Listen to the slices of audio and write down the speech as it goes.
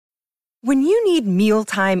When you need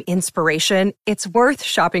mealtime inspiration, it's worth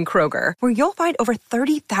shopping Kroger, where you'll find over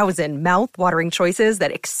 30,000 mouth-watering choices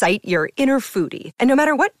that excite your inner foodie. And no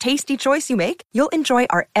matter what tasty choice you make, you'll enjoy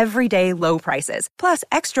our everyday low prices, plus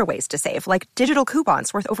extra ways to save, like digital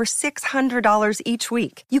coupons worth over $600 each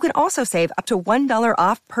week. You can also save up to $1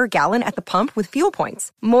 off per gallon at the pump with fuel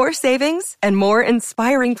points. More savings and more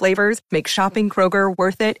inspiring flavors make shopping Kroger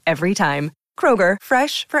worth it every time. Kroger,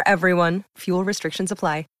 fresh for everyone. Fuel restrictions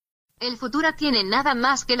apply. El futuro tiene nada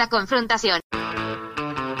más que la confrontación.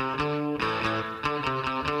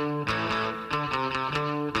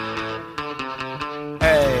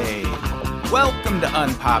 Hey, welcome to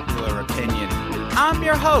Unpopular Opinion. I'm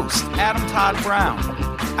your host, Adam Todd Brown.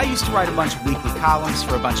 I used to write a bunch of weekly columns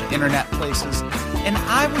for a bunch of internet places, and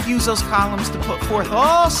I would use those columns to put forth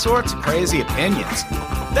all sorts of crazy opinions.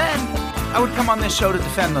 Then, I would come on this show to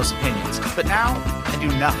defend those opinions, but now I do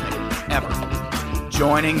nothing, ever.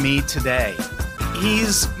 Joining me today,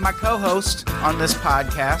 he's my co-host on this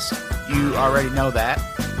podcast. You already know that.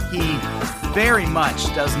 He very much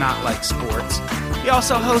does not like sports. He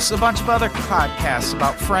also hosts a bunch of other podcasts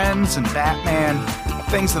about Friends and Batman,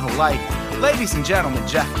 things of the like. Ladies and gentlemen,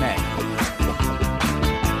 Jeff May.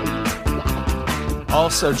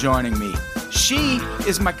 Also joining me, she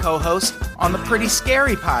is my co-host on the Pretty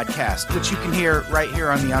Scary podcast, which you can hear right here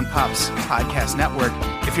on the Unpops Podcast Network.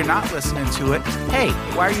 If you're not listening to it, hey,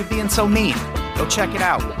 why are you being so mean? Go check it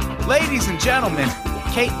out. Ladies and gentlemen,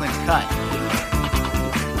 Caitlin Cutt.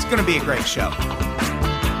 It's going to be a great show.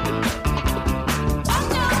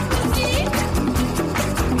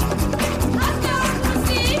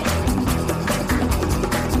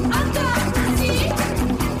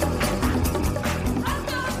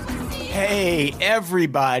 Hey,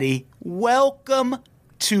 everybody. Welcome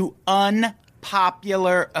to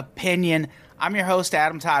Unpopular Opinion. I'm your host,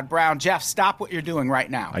 Adam Todd Brown. Jeff, stop what you're doing right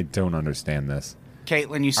now. I don't understand this.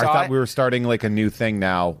 Caitlin, you saw it? I thought we were starting like a new thing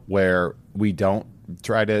now where we don't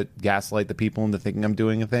try to gaslight the people into thinking I'm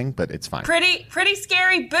doing a thing, but it's fine. Pretty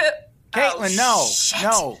scary, but... Caitlin,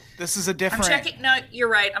 no. This is a different... I'm checking... No, you're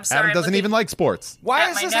right. I'm sorry. Adam doesn't even like sports.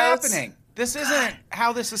 Why is this happening? This isn't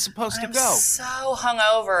how this is supposed to go. I'm so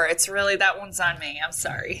hungover. It's really, that one's on me. I'm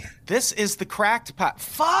sorry. This is the Cracked Pot.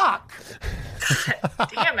 Fuck!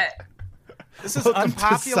 God damn it. This is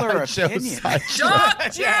Unpopular Opinion.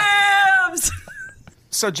 Jock Jams!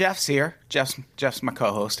 So Jeff's here. Jeff's my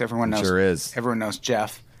co-host. Everyone knows. Sure is. Everyone knows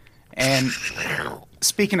Jeff. And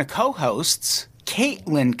speaking of co-hosts,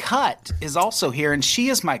 Caitlin Cutt is also here, and she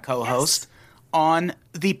is my co-host on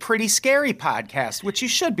the Pretty Scary podcast, which you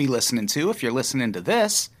should be listening to if you're listening to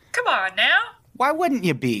this. Come on now. Why wouldn't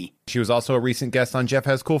you be? She was also a recent guest on Jeff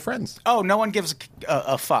Has Cool Friends. Oh, no one gives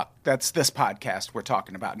a fuck. That's this podcast we're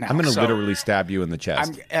talking about now. I'm going to literally stab you in the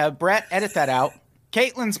chest. Brett, edit that out.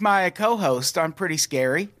 Caitlin's my co-host on Pretty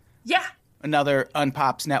Scary. Yeah. Another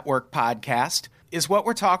Unpops Network podcast. Is what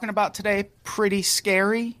we're talking about today pretty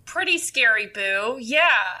scary? Pretty scary, boo. Yeah.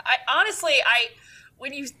 Honestly,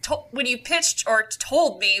 when you pitched or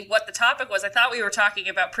told me what the topic was, I thought we were talking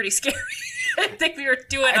about Pretty Scary. I didn't think we were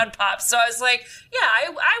doing Unpops. So I was like, yeah,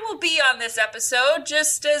 I will be on this episode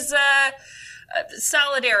just as a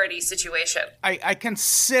solidarity situation. I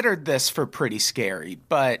considered this for Pretty Scary,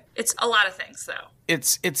 but... It's a lot of things, though.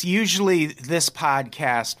 It's usually this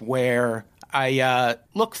podcast where I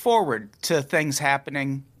look forward to things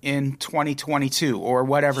happening in 2022 or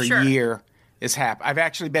whatever year is happening. I've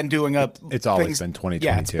actually been doing It's always been 2022.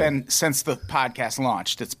 Yeah, it's been since the podcast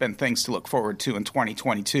launched. It's been things to look forward to in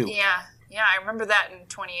 2022. Yeah, I remember that in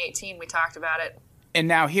 2018 we talked about it. And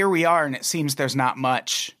now here we are, and it seems there's not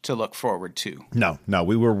much to look forward to. No,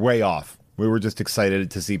 we were way off. We were just excited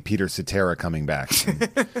to see Peter Cetera coming back.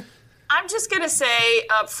 I'm just going to say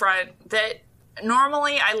up front that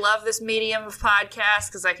normally I love this medium of podcast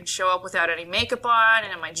because I can show up without any makeup on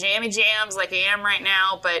and in my jammy jams like I am right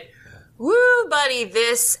now, but woo, buddy,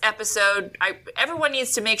 this episode, everyone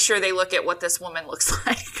needs to make sure they look at what this woman looks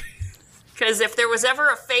like. Because if there was ever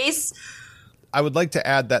a face... I would like to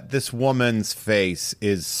add that this woman's face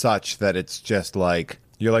is such that it's just like,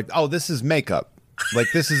 you're like, oh, this is makeup. Like,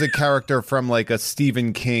 this is a character from, like, a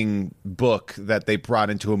Stephen King book that they brought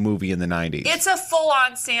into a movie in the 90s. It's a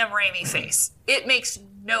full-on Sam Raimi face. It makes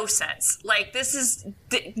no sense. Like,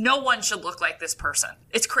 no one should look like this person.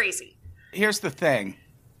 It's crazy. Here's the thing.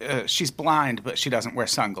 She's blind, but she doesn't wear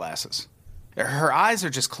sunglasses. Her eyes are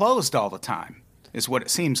just closed all the time, is what it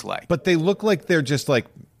seems like. But they look like they're just, like,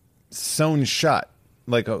 sewn shut,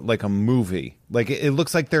 like a movie. Like, it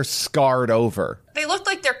looks like they're scarred over. They look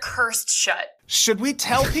like they're cursed shut. Should we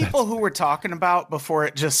tell people who we're talking about before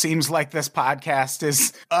it just seems like this podcast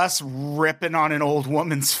is us ripping on an old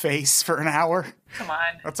woman's face for an hour? Come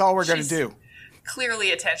on. That's all we're going to do.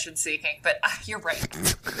 Clearly attention-seeking, but you're right.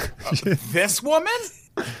 This woman?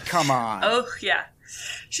 Come on. Oh, yeah.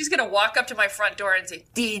 She's going to walk up to my front door and say,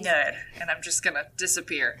 dinner, and I'm just going to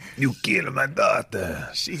disappear. You killed my daughter.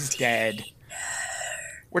 She's dead.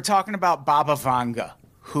 We're talking about Baba Vanga,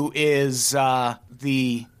 who is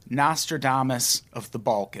the Nostradamus of the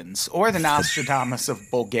Balkans, or the Nostradamus of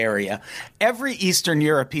Bulgaria. Every Eastern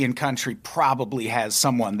European country probably has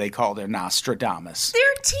someone they call their Nostradamus. They're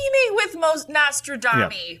teeming with most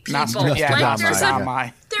Nostradami people.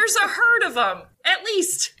 Nostradamus. There's a herd of them, at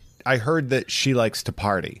least. I heard that she likes to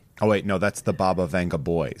party. Oh, wait, no, that's the Baba Vanga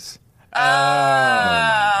boys.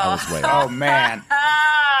 I was way off. Oh, man.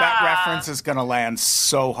 That reference is going to land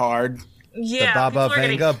so hard. Yeah, the Baba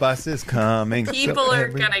Vanga bus is coming. People are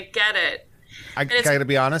going to get it. I got to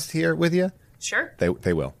be honest here with you. Sure.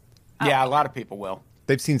 They will. Yeah, a lot of people will.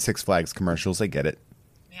 They've seen Six Flags commercials. They get it.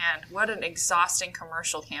 Man, what an exhausting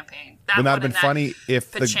commercial campaign. Wouldn't that have been funny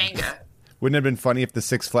if Pachanga. Wouldn't it have been funny if the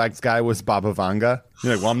Six Flags guy was Baba Vanga?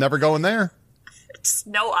 You're like, well, I'm never going there. Just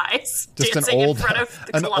no eyes. Just dancing in front of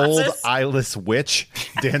the an Colossus. old eyeless witch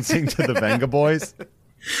dancing to the Vanga boys.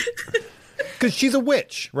 Because she's a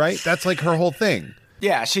witch, right? That's like her whole thing.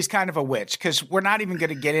 Yeah, she's kind of a witch, because we're not even going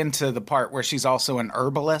to get into the part where she's also an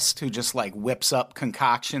herbalist who just like whips up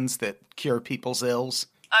concoctions that cure people's ills.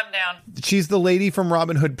 I'm down. She's the lady from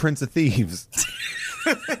Robin Hood, Prince of Thieves.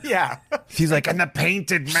 Yeah. She's like, and the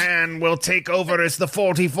painted man will take over as the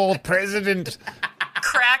 44th president.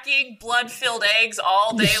 Cracking blood-filled eggs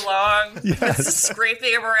all day long. Yes.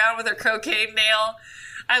 Scraping them around with her cocaine nail.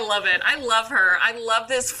 I love it. I love her. I love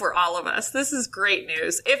this for all of us. This is great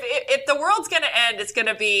news. If the world's going to end, it's going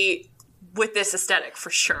to be with this aesthetic for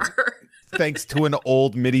sure. Thanks to an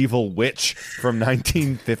old medieval witch from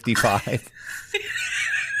 1955.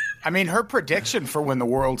 I mean, her prediction for when the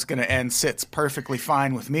world's going to end sits perfectly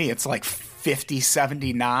fine with me. It's like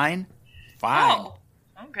 5079. Fine. Oh,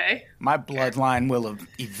 okay. My bloodline will have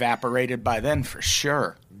evaporated by then for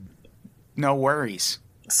sure. No worries.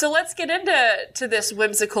 So let's get into this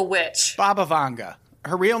whimsical witch. Baba Vanga.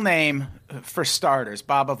 Her real name, for starters,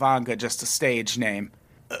 Baba Vanga, just a stage name.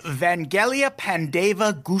 Vangelia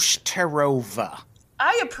Pandeva Gushterova.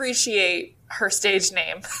 I appreciate her stage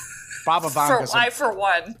name. Baba Vanga's for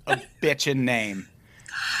one. A bitchin' name.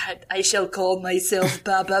 God, I shall call myself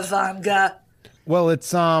Baba Vanga. Well,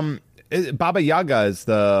 it's Baba Yaga is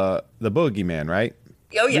the boogeyman, right?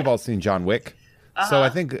 Oh yeah. You've all seen John Wick. So I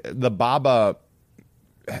think the Baba,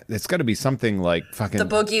 it's got to be something like fucking the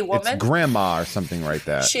boogie woman. It's grandma or something like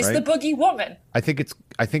that. She's right? the boogie woman. I think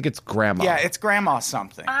it's grandma. Yeah, it's grandma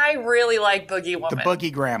something. I really like boogie woman. The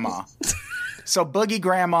boogie grandma. So Boogie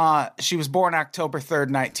Grandma, she was born October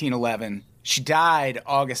 3rd, 1911. She died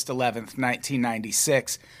August 11th,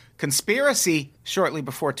 1996. Conspiracy, shortly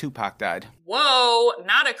before Tupac died. Whoa,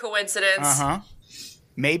 not a coincidence. Uh-huh.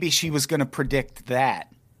 Maybe she was going to predict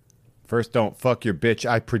that. First, don't fuck your bitch.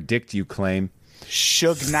 I predict you claim.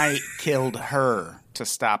 Suge Knight killed her to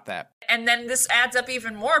stop that. And then this adds up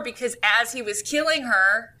even more because as he was killing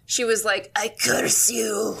her, she was like, I curse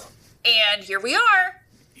you. And here we are.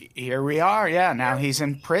 Here we are, yeah. Now he's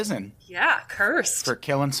in prison. Yeah, cursed. For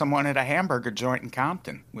killing someone at a hamburger joint in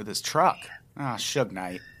Compton with his truck. Oh, Suge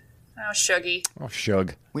Knight. Oh, Shuggy. Oh,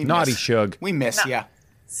 Shug. Naughty Shug. We miss ya.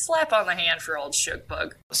 Slap on the hand for old Shug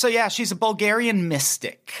Bug. So yeah, she's a Bulgarian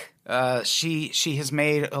mystic. She has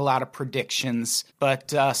made a lot of predictions, but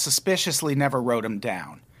suspiciously never wrote them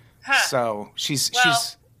down. Huh. So she's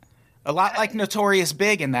a lot like Notorious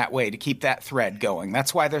Big in that way, to keep that thread going.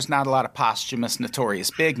 That's why there's not a lot of posthumous Notorious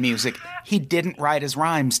Big music. He didn't write his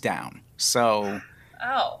rhymes down. So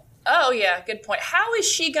Oh yeah, good point. How is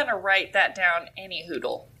she gonna write that down any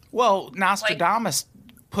hoodle? Well, Nostradamus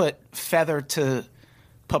put feather to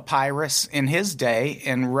papyrus in his day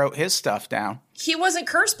and wrote his stuff down. He wasn't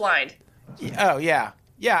curse blind. Oh, yeah.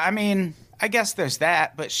 Yeah, I mean, I guess there's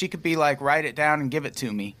that, but she could be like, write it down and give it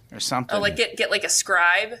to me or something. Oh, like get like a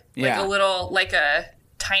scribe? Yeah. Like a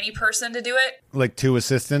tiny person to do it? Like 2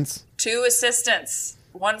 assistants? 2 assistants.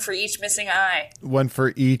 1 for each missing eye. 1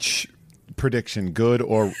 for each prediction, good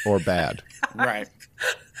or bad. Right.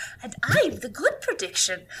 And I'm the good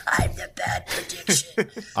prediction. I'm the bad prediction.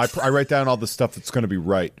 I write down all the stuff that's going to be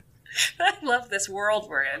right. I love this world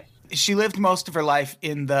we're in. She lived most of her life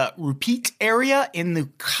in the Rupit area in the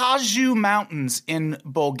Kaju Mountains in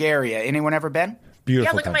Bulgaria. Anyone ever been?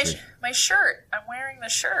 Beautiful look country. at my shirt. I'm wearing the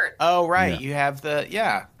shirt. Oh, right. Yeah. You have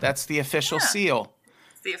that's the official seal.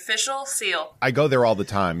 the official seal. I go there all the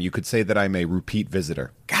time. You could say that I'm a repeat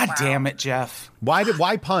visitor. God damn it, Jeff. Why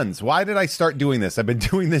puns? Why did I start doing this? I've been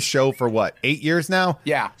doing this show for what, 8 years now?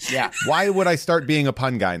 Yeah. Why would I start being a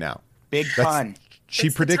pun guy now? Big pun. She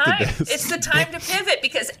It's the predicted time. this. It's the time to pivot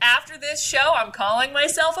because after this show, I'm calling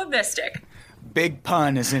myself a mystic. Big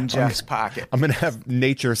pun is in Jeff's pocket. I'm going to have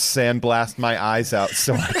nature sandblast my eyes out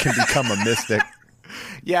so I can become a mystic.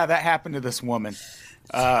 Yeah, that happened to this woman.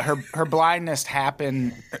 Her blindness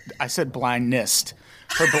happened. I said blindness.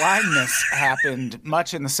 Her blindness happened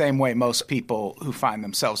much in the same way most people who find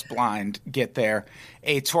themselves blind get there.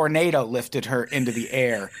 A tornado lifted her into the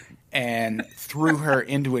air and threw her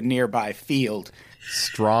into a nearby field.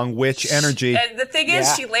 Strong witch energy. And the thing is,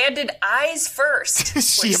 Yeah. she landed eyes first,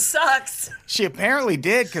 which sucks. She apparently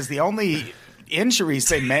did, because the only injuries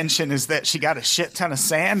they mention is that she got a shit ton of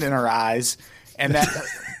sand in her eyes, and that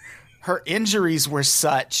her injuries were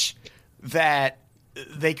such that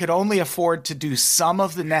they could only afford to do some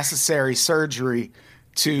of the necessary surgery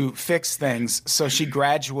to fix things, so she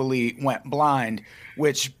gradually went blind,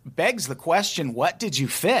 which begs the question, what did you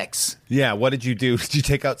fix? Yeah, what did you do? Did you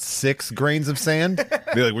take out 6 grains of sand?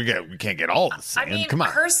 Be like, we can't get all the sand. I mean, Come on.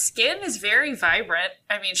 her skin is very vibrant.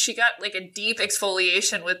 I mean, she got like a deep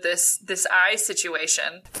exfoliation with this eye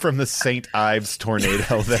situation. From the St. Ives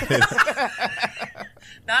tornado.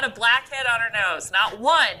 Not a blackhead on her nose. Not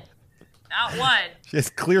one. Not one. She has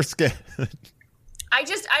clear skin. I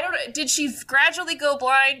don't know. Did she gradually go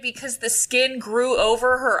blind because the skin grew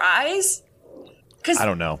over her eyes? I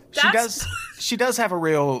don't know. She does have a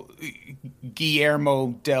real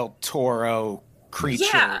Guillermo del Toro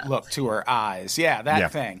creature look to her eyes. Yeah,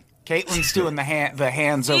 that thing. Caitlin's doing the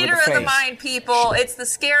hands over the Theater face. of the mind, people. It's the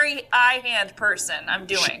scary eye hand person I'm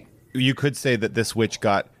doing. You could say that this witch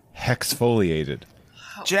got hexfoliated.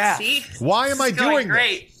 Jeff, See? Why am I This is going doing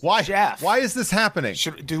great. this? Why, Jeff. Why is this happening?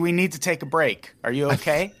 do we need to take a break? Are you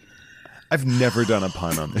okay? I've never done a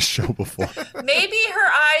pun on this show before. Maybe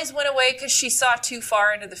her eyes went away because she saw too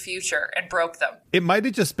far into the future and broke them. It might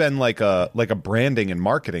have just been like a branding and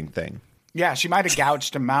marketing thing. Yeah, she might have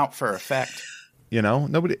gouged him out for effect. You know,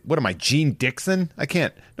 nobody. What am I, Gene Dixon? I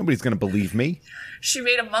can't. Nobody's going to believe me. She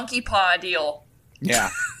made a monkey paw deal. Yeah.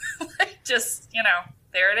 Just,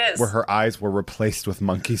 there it is. Where her eyes were replaced with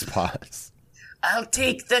monkey's paws. I'll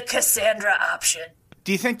take the Cassandra option.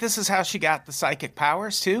 Do you think this is how she got the psychic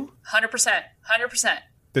powers too? 100%. 100%.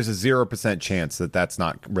 There's a 0% chance that that's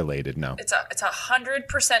not related. No. It's a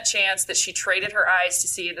 100% chance that she traded her eyes to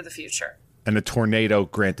see into the future. And a tornado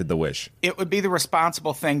granted the wish. It would be the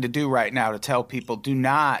responsible thing to do right now to tell people, do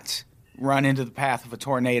not run into the path of a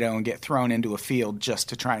tornado and get thrown into a field just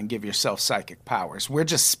to try and give yourself psychic powers. We're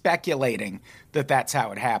just speculating that that's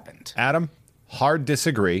how it happened. Adam, hard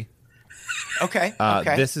disagree. Okay.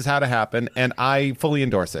 This is how to happen, and I fully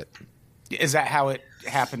endorse it. Is that how it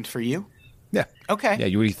happened for you? Yeah. Okay. Yeah,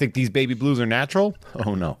 you think these baby blues are natural?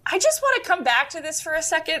 Oh, no. I just want to come back to this for a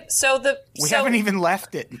second. We haven't even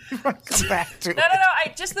left it. You want to come back to it? No.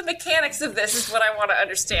 Just the mechanics of this is what I want to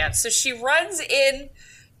understand. So she runs in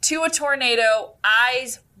to a tornado,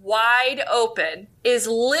 eyes wide open, is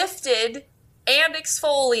lifted and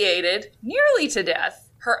exfoliated nearly to death.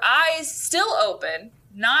 Her eyes still open,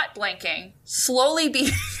 not blinking, slowly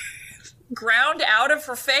being ground out of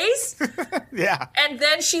her face. Yeah. And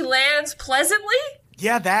then she lands pleasantly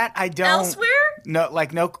Yeah, that I don't. elsewhere.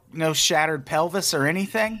 No shattered pelvis or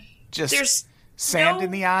anything. Just There's sand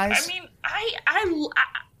in the eyes. I mean,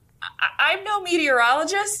 I'm no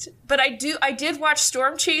meteorologist, but I did watch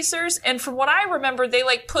Storm Chasers, and from what I remember, they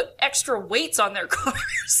put extra weights on their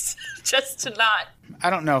cars just to not. I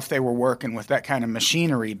don't know if they were working with that kind of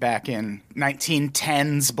machinery back in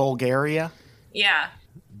 1910s Bulgaria. Yeah,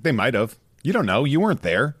 They might have. You don't know. You weren't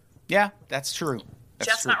there. Yeah, that's true.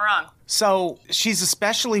 Jeff's true. not wrong. So she's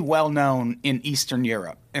especially well known in Eastern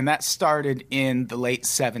Europe, and that started in the late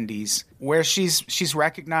 70s, where she's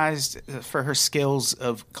recognized for her skills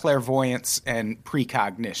of clairvoyance and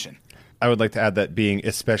precognition. I would like to add that being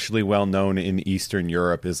especially well known in Eastern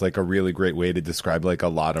Europe is a really great way to describe a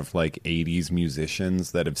lot of 80s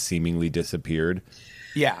musicians that have seemingly disappeared.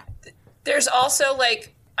 Yeah. There's also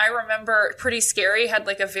I remember Pretty Scary had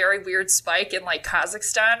a very weird spike in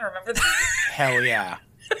Kazakhstan. Remember that? Hell yeah.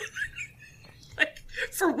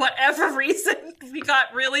 For whatever reason, we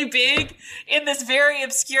got really big in this very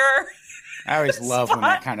obscure. I always love when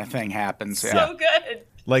that kind of thing happens. Yeah. So good.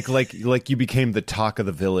 Like you became the talk of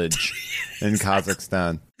the village in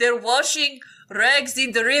Kazakhstan. They're washing rags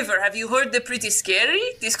in the river. Have you heard the Pretty Scary?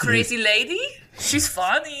 This crazy lady? She's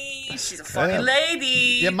funny. She's a funny Yeah.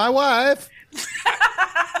 lady. Yeah, my wife.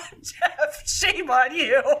 Jeff, shame on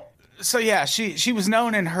you. So yeah, she was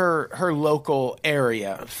known in her local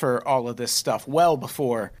area for all of this stuff well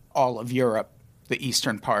before all of Europe, the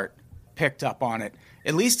eastern part, picked up on it.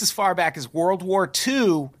 At least as far back as World War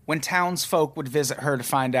II, when townsfolk would visit her to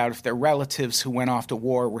find out if their relatives who went off to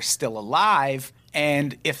war were still alive,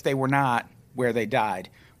 and if they were not, where they died.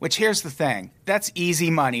 Which, here's the thing, that's easy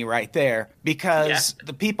money right there, because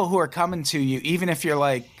the people who are coming to you, even if you're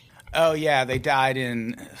like, oh yeah, they died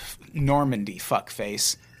in Normandy,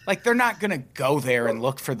 fuckface, like, they're not going to go there and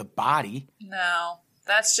look for the body. No,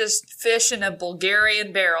 that's just fish in a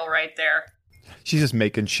Bulgarian barrel right there. She's just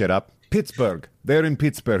making shit up. Pittsburgh. They're in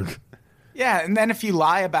Pittsburgh. Yeah, and then if you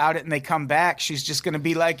lie about it and they come back, she's just going to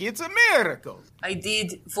be like, it's a miracle. I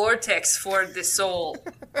did Vortex for the soul.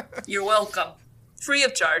 You're welcome. Free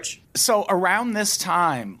of charge. So around this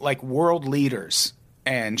time, like, world leaders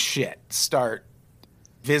and shit start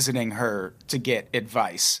visiting her to get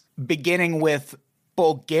advice, beginning with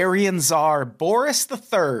Bulgarian Tsar Boris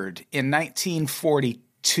III in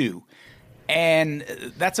 1942. And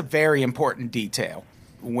that's a very important detail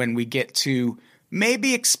when we get to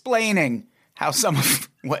maybe explaining how some of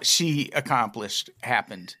what she accomplished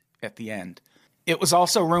happened at the end. It was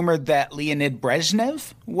also rumored that Leonid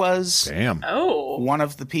Brezhnev was one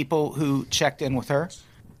of the people who checked in with her.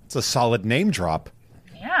 It's a solid name drop.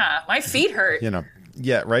 Yeah, my feet hurt. You know,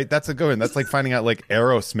 yeah, right? That's a good one. That's like finding out, like,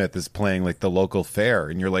 Aerosmith is playing, like, the local fair,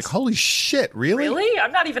 and you're like, holy shit, really? Really?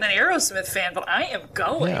 I'm not even an Aerosmith fan, but I am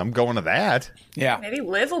going. Yeah, I'm going to that. Yeah. Maybe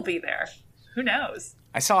Liv will be there. Who knows?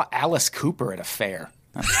 I saw Alice Cooper at a fair.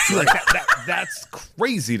 Like, that's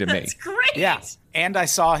crazy to me. That's great. Yeah. And I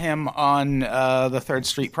saw him on the 3rd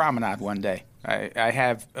Street Promenade one day. I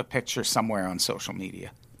have a picture somewhere on social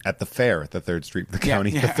media. At the fair, at the 3rd Street, the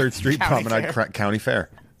 3rd Street County Promenade Fair. County Fair.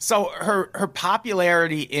 So her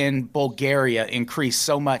popularity in Bulgaria increased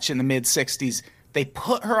so much in the mid-'60s, they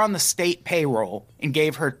put her on the state payroll and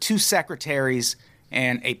gave her 2 secretaries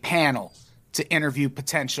and a panel to interview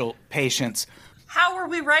potential patients. How were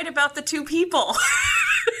we right about the 2 people?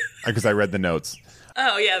 Because I read the notes.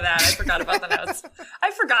 Oh, yeah, that. I forgot about the notes.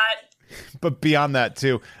 I forgot. But beyond that,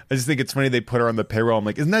 too, I just think it's funny they put her on the payroll. I'm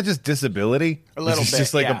like, isn't that just disability? A little It's bit,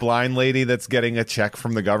 just like yeah. a blind lady that's getting a check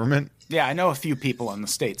from the government. Yeah, I know a few people on the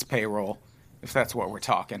state's payroll, if that's what we're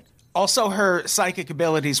talking. Also, her psychic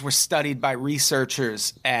abilities were studied by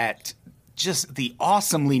researchers at just the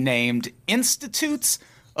awesomely named Institutes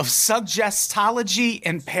of Suggestology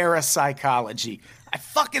and Parapsychology. I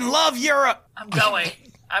fucking love Europe! I'm going.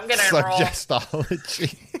 I'm going to enroll.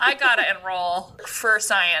 Suggestology. I got to enroll. For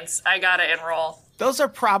science, I got to enroll. Those are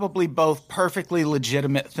probably both perfectly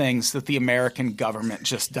legitimate things that the American government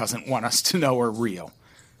just doesn't want us to know are real.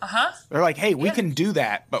 Uh-huh. They're like, hey, we can do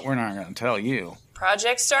that, but we're not going to tell you.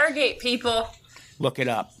 Project Stargate, people. Look it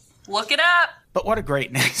up. Look it up. But what a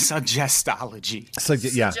great name, Suggestology. It's like,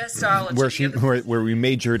 yeah, Suggestology. where we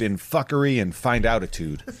majored in fuckery and find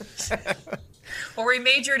outitude. Or we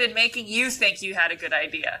majored in making you think you had a good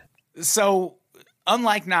idea. So,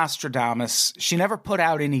 unlike Nostradamus, she never put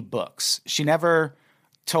out any books. She never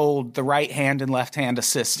told the right hand and left hand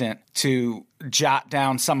assistant to jot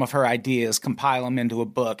down some of her ideas, compile them into a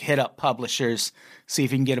book, hit up publishers, see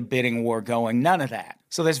if you can get a bidding war going. None of that.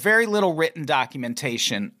 So there's very little written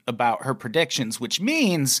documentation about her predictions, which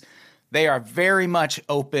means they are very much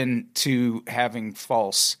open to having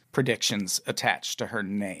false predictions attached to her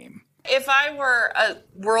name. If I were a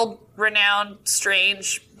world-renowned,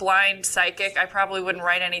 strange, blind psychic, I probably wouldn't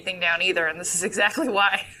write anything down either, and this is exactly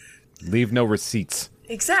why. Leave no receipts.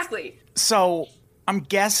 Exactly. So I'm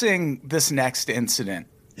guessing this next incident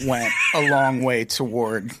went a long way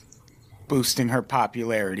toward boosting her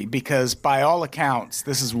popularity, because by all accounts,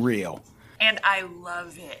 this is real. And I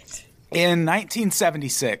love it. In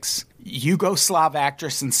 1976, Yugoslav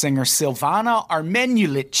actress and singer Silvana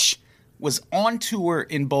Armenulic was on tour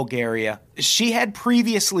in Bulgaria. She had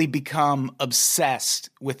previously become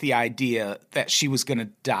obsessed with the idea that she was going to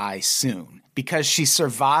die soon because she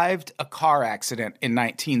survived a car accident in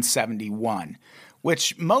 1971,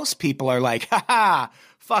 which most people are like, ha,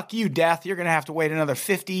 fuck you, death. You're going to have to wait another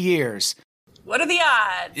 50 years. What are the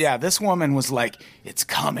odds? Yeah, this woman was like, it's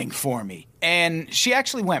coming for me. And she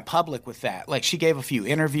actually went public with that. Like, she gave a few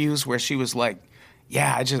interviews where she was like,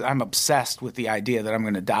 yeah, I'm obsessed with the idea that I'm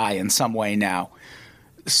going to die in some way now.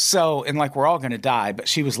 So, and like, we're all going to die, but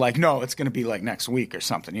she was like, no, it's going to be like next week or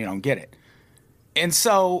something. You don't get it. And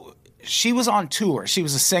so she was on tour. She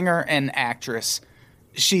was a singer and actress.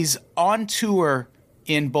 She's on tour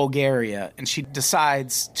in Bulgaria, and she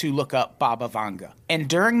decides to look up Baba Vanga. And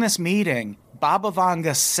during this meeting, Baba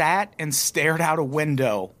Vanga sat and stared out a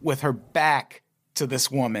window with her back to this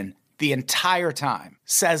woman the entire time,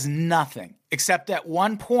 says nothing, except at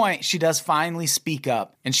one point she does finally speak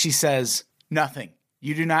up, and she says, "Nothing.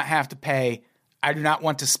 You do not have to pay. I do not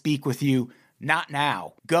want to speak with you. Not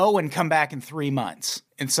now. Go and come back in 3 months."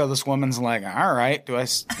 And so this woman's like, all right,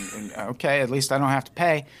 okay, at least I don't have to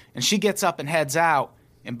pay. And she gets up and heads out,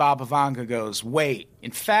 and Baba Vanga goes, "Wait,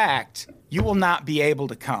 in fact, you will not be able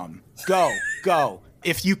to come. Go.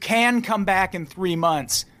 If you can come back in 3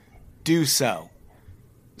 months, do so."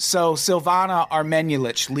 So Silvana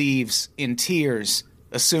Armenulich leaves in tears,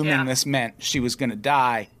 assuming this meant she was going to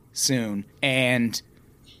die soon. And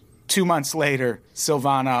 2 months later,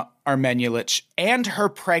 Silvana Armenulich and her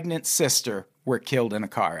pregnant sister were killed in a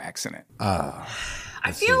car accident.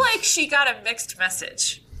 I feel like she got a mixed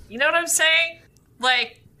message. You know what I'm saying?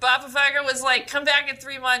 Like, Baba Vanga was like, come back in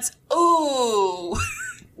 3 months. Ooh,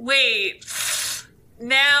 wait.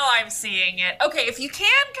 Now I'm seeing it. Okay, if you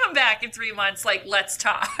can come back in 3 months, like, let's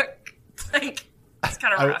talk. Like, it's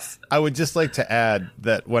kind of rough. I would just like to add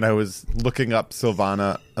that when I was looking up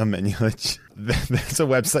Silvana Armenulich, there's a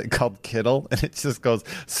website called Kiddle, and it just goes,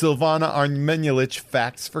 Silvana Armenulich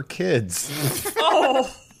facts for kids.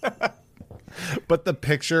 Oh. But the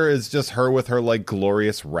picture is just her with her, like,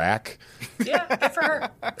 glorious rack. Yeah, good for her.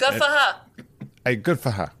 Good for her. Hey, good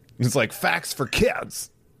for her. It's like, facts for kids.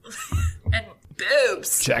 And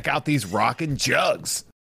boobs. Check out these rockin' jugs.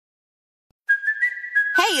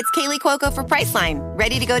 Hey, it's Kaylee Cuoco for Priceline.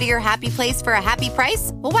 Ready to go to your happy place for a happy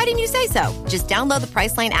price? Well, why didn't you say so? Just download the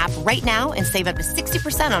Priceline app right now and save up to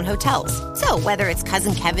 60% on hotels. So whether it's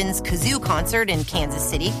Cousin Kevin's Kazoo Concert in Kansas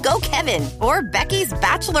City, go Kevin, or Becky's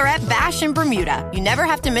Bachelorette Bash in Bermuda, you never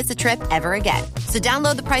have to miss a trip ever again. So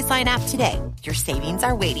download the Priceline app today. Your savings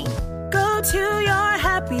are waiting. Go to your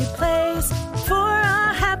happy place for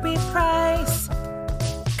a happy price.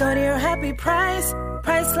 Go to your happy price,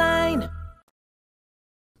 Priceline.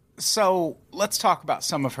 So let's talk about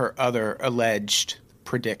some of her other alleged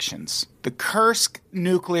predictions. The Kursk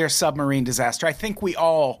nuclear submarine disaster. I think we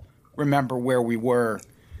all remember where we were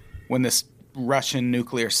when this Russian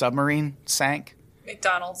nuclear submarine sank.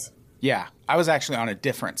 McDonald's. Yeah, I was actually on a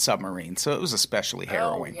different submarine, so it was especially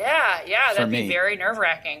harrowing. Oh, yeah, that'd be me. very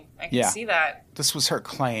nerve-wracking. I can see that. This was her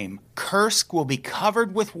claim. Kursk will be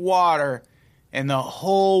covered with water, and the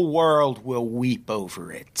whole world will weep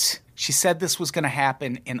over it. She said this was going to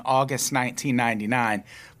happen in August 1999,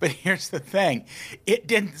 but here's the thing. It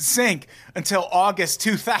didn't sink until August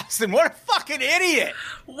 2000. What a fucking idiot!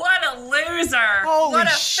 What a loser! Holy what a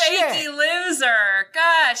shit. fakey loser!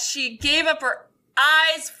 Gosh, she gave up her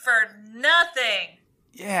eyes for nothing.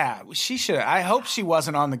 Yeah, she should. I hope she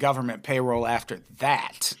wasn't on the government payroll after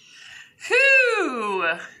that.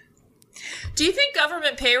 Whew! Do you think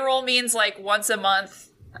government payroll means like once a month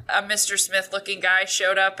a Mr. Smith-looking guy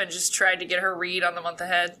showed up and just tried to get her read on the month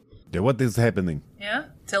ahead? Yeah, what is happening? Yeah?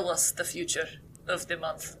 Tell us the future of the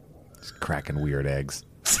month. Just cracking weird eggs.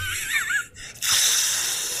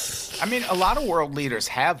 I mean, a lot of world leaders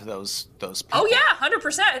have those people. Oh, yeah,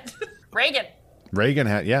 100%. Reagan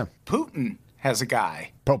had, yeah. Putin has a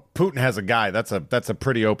guy. Putin has a guy. That's a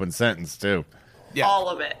pretty open sentence, too. Yeah. All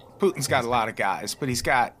of it. Putin's got a lot of guys, but he's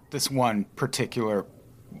got this one particular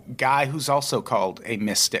guy who's also called a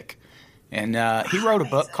mystic. And he wrote a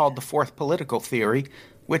book called The Fourth Political Theory,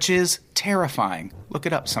 which is terrifying. Look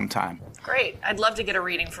it up sometime. Great. I'd love to get a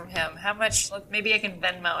reading from him. How much? Maybe I can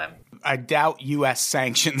Venmo him. I doubt U.S.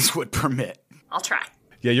 sanctions would permit. I'll try.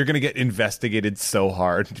 Yeah, you're going to get investigated so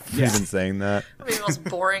hard for even saying that. I'll be the most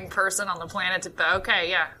boring person on the planet. Okay,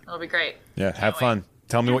 yeah. It'll be great. Yeah, have fun.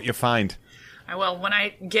 Tell me what you find. I will. When I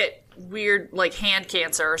get weird, like, hand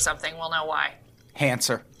cancer or something, we'll know why.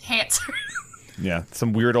 Hanser. Yeah,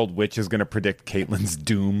 some weird old witch is going to predict Caitlyn's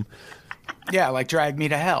doom. Yeah, like Drag Me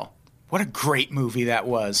to Hell. What a great movie that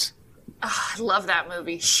was. Oh, I love that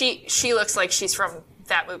movie. She looks like she's from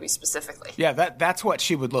that movie specifically. Yeah, that's what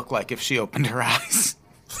she would look like if she opened her eyes.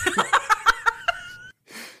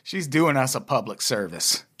 She's doing us a public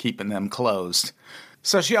service, keeping them closed.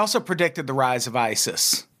 So she also predicted the rise of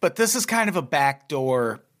ISIS. But this is kind of a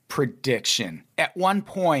backdoor prediction. At one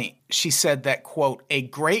point, she said that, quote, a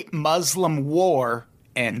great Muslim war,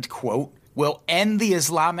 end quote, will end the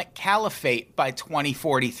Islamic Caliphate by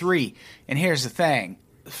 2043. And here's the thing.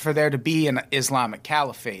 For there to be an Islamic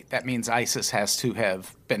Caliphate, that means ISIS has to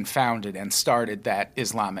have been founded and started that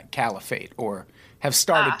Islamic Caliphate, or have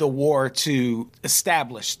started the war to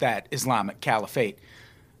establish that Islamic Caliphate.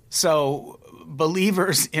 So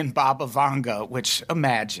believers in Baba Vanga, which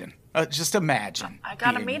imagine, just imagine. I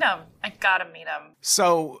gotta meet him.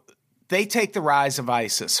 So they take the rise of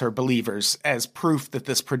ISIS, her believers, as proof that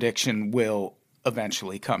this prediction will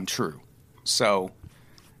eventually come true. So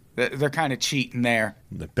They're kind of cheating there.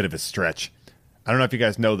 A bit of a stretch. I don't know if you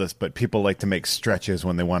guys know this, but people like to make stretches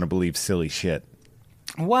when they want to believe silly shit.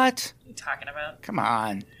 What? What are you talking about? Come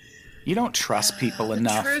on. You don't trust people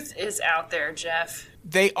enough. The truth is out there, Jeff.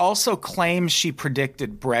 They also claim she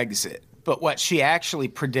predicted Brexit, but what she actually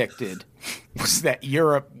predicted was that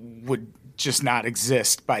Europe would just not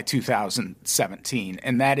exist by 2017.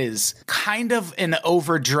 And that is kind of an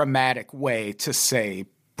overdramatic way to say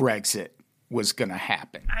Brexit was going to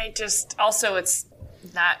happen. It's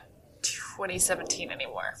not 2017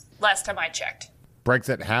 anymore. Last time I checked.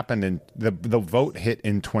 Brexit happened and the vote hit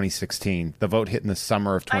in 2016. The vote hit in the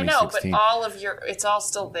summer of 2016. I know, but it's all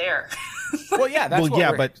still there. Well, yeah, that's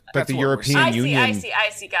but the European Union. I see.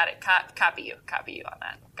 Got it. Copy you on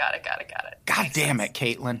that. Got it. God damn it,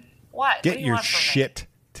 Caitlin. What? Get what do you your want from me? shit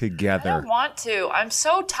I together. don't want to. I'm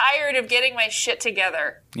so tired of getting my shit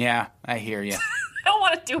together. Yeah, I hear you. I don't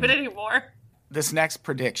want to do it anymore. This next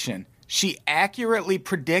prediction. She accurately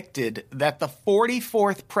predicted that the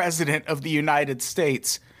 44th president of the United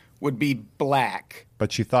States would be black.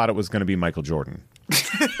 But she thought it was going to be Michael Jordan.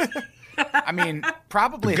 I mean,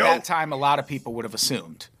 probably at that time, a lot of people would have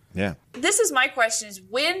assumed. Yeah. This is my question: is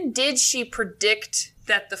when did she predict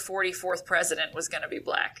that the 44th president was going to be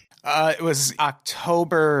black? It was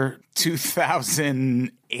October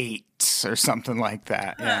 2008 or something like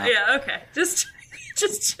that. Yeah. Okay. Just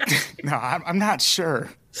check. No, I'm not sure.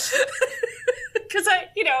 Because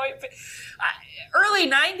early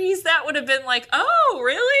 90s, that would have been like, oh,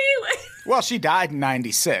 really? Well, she died in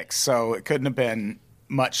 96, so it couldn't have been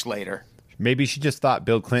much later. Maybe she just thought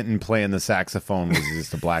Bill Clinton playing the saxophone was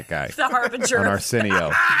just a black guy. The harbinger on of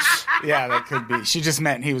Arsenio. Yeah, that could be. She just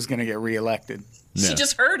meant he was going to get reelected. She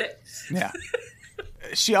just heard it. Yeah.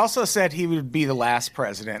 She also said he would be the last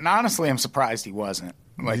president. And honestly, I'm surprised he wasn't.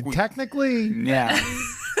 Technically. Yeah.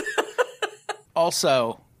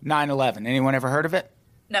 Also, 9/11. Anyone ever heard of it?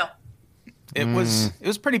 No. It was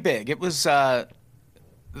pretty big. It was the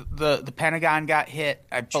Pentagon got hit.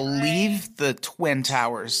 I believe the Twin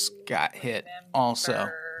Towers got hit also.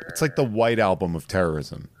 It's like the White Album of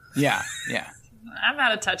terrorism. Yeah. I'm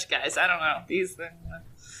out of touch, guys. I don't know. These things.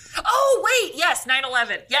 Oh, wait. Yes,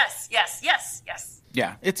 9/11. Yes.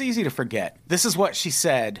 Yeah, it's easy to forget. This is what she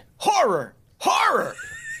said. Horror! Horror!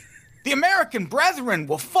 The American brethren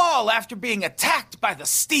will fall after being attacked by the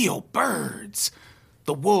steel birds.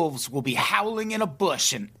 The wolves will be howling in a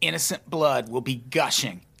bush and innocent blood will be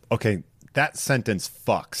gushing. Okay, that sentence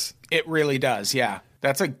fucks. It really does, yeah.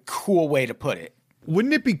 That's a cool way to put it.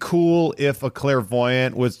 Wouldn't it be cool if a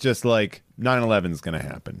clairvoyant was just like, 9/11's going to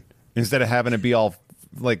happen? Instead of having to be all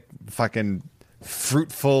like fucking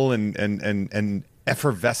fruitful and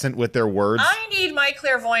effervescent with their words. I need my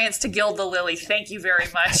clairvoyance to gild the lily. Thank you very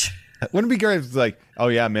much. Wouldn't it be great if it's like, oh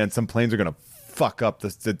yeah, man, some planes are going to fuck up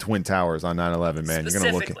the Twin Towers on 9/11, man.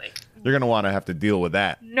 You're going to want to have to deal with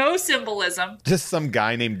that. No symbolism. Just some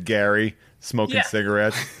guy named Gary smoking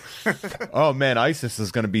cigarettes. Oh man, ISIS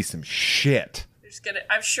is going to be some shit.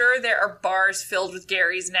 I'm sure there are bars filled with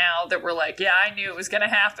Garys now that were like, yeah, I knew it was going to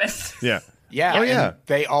happen. Yeah. Yeah. Oh yeah.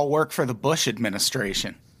 They all work for the Bush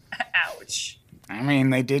administration. Ouch. I mean,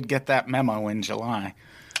 they did get that memo in July.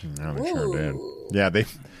 No, they sure did.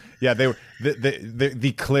 Yeah, they were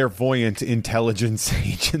the clairvoyant intelligence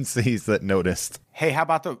agencies that noticed. Hey, how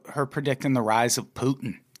about her predicting the rise of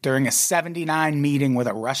Putin? During a 79 meeting with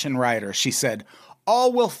a Russian writer, she said,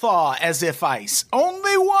 all will thaw as if ice.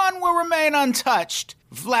 Only one will remain untouched.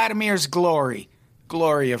 Vladimir's glory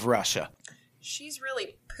of Russia. She's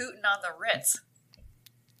really Putin on the Ritz.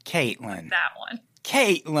 Caitlin. That one.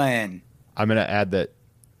 Caitlin. I'm going to add that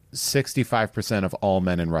 65% of all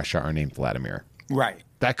men in Russia are named Vladimir. Right.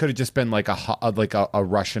 That could have just been like a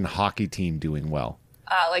Russian hockey team doing well.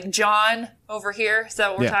 Like John over here. Is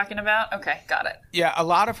that what we're talking about? Okay, got it. Yeah, a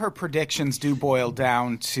lot of her predictions do boil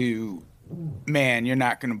down to, man, you're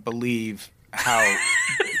not going to believe how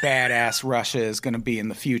badass Russia is going to be in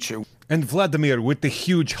the future. And Vladimir with the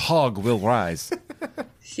huge hog will rise.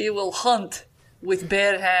 He will hunt with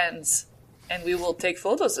bare hands, and we will take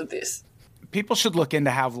photos of this. People should look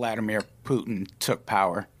into how Vladimir Putin took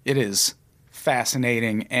power. It is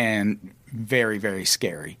fascinating and very, very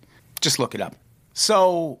scary. Just look it up.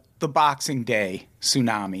 So, the Boxing Day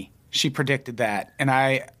tsunami, she predicted that. And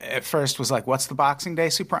I, at first, was like, what's the Boxing Day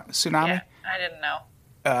tsunami? Yeah, I didn't know.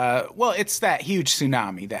 Well, it's that huge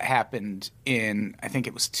tsunami that happened in, I think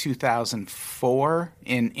it was 2004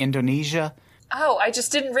 in Indonesia. Oh, I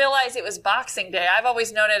just didn't realize it was Boxing Day. I've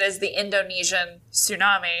always known it as the Indonesian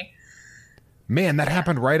tsunami. Man, that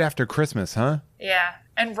happened right after Christmas, huh? Yeah,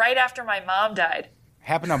 and right after my mom died.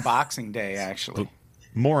 Happened on Boxing Day, actually.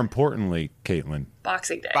 More importantly, Caitlin,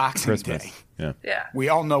 Boxing Day. Boxing Christmas. Day. Yeah. Yeah. We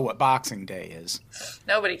all know what Boxing Day is.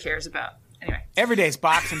 Nobody cares about. Anyway. Every day's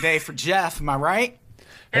Boxing Day for Jeff, am I right?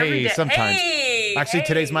 Every Hey, day. sometimes. Hey, Actually,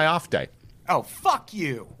 today's my off day. Oh, fuck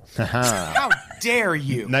you. How dare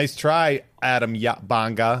you? Nice try, Adam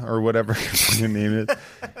Banga, or whatever your name is.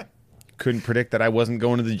 Couldn't predict that I wasn't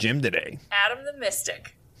going to the gym today. Adam the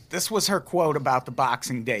Mystic. This was her quote about the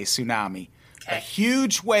Boxing Day tsunami. Okay. A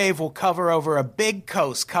huge wave will cover over a big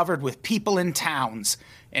coast covered with people in towns,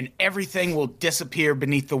 and everything will disappear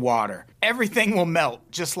beneath the water. Everything will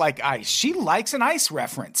melt, just like ice. She likes an ice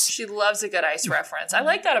reference. She loves a good ice reference. I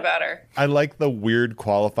like that about her. I like the weird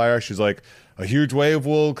qualifier. She's like, a huge wave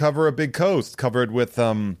will cover a big coast covered with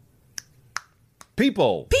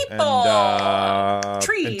people. And,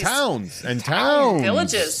 Trees. And towns.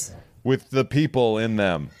 Villages. With the people in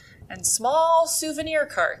them. And small souvenir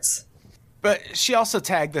carts. But she also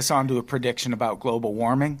tagged this onto a prediction about global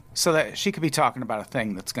warming so that she could be talking about a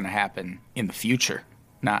thing that's going to happen in the future,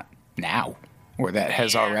 not now, or that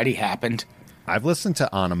has already happened. I've listened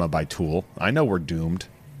to Anima by Tool. I know we're doomed.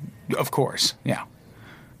 Of course, yeah.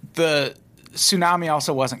 The tsunami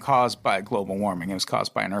also wasn't caused by global warming. It was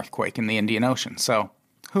caused by an earthquake in the Indian Ocean. So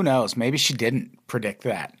who knows? Maybe she didn't predict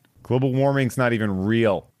that. Global warming's not even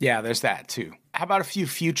real. Yeah, there's that too. How about a few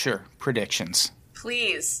future predictions?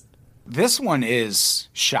 Please. This one is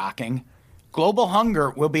shocking. Global hunger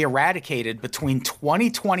will be eradicated between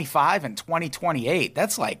 2025 and 2028.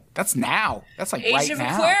 That's now. That's like Age right of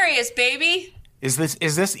now. Aquarius, baby. Is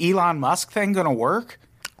this Elon Musk thing going to work?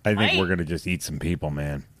 I think Right. we're going to just eat some people,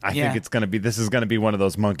 man. I Yeah. think this is going to be one of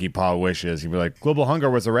those monkey paw wishes. You'd be like, global hunger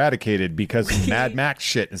was eradicated because Mad Max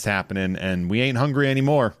shit is happening and we ain't hungry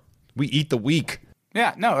anymore. We eat the weak.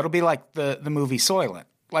 Yeah, no, it'll be like the movie Soylent.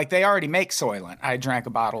 Like, they already make Soylent. I drank a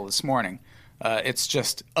bottle this morning. It's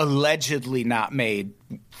just allegedly not made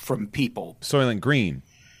from people. Soylent Green.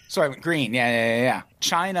 Soylent Green, yeah.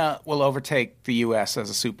 China will overtake the U.S. as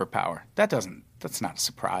a superpower. That's not a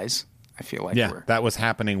surprise. I feel like Yeah, that was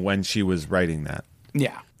happening when she was writing that.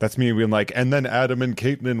 Yeah. That's me being like, and then Adam and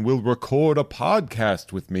Caitlin will record a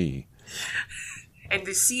podcast with me. And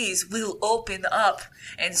the seas will open up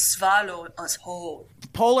and swallow us whole.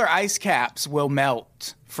 Polar ice caps will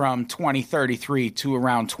melt from 2033 to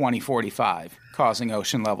around 2045, causing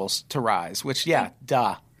ocean levels to rise, which,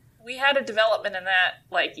 duh. We had a development in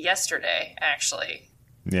that, yesterday, actually.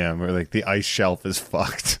 Yeah, we're like, the ice shelf is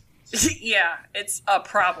fucked. Yeah, it's a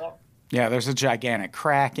problem. Yeah, there's a gigantic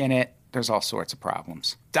crack in it. There's all sorts of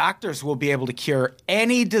problems. Doctors will be able to cure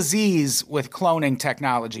any disease with cloning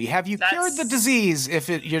technology. Have you cured the disease if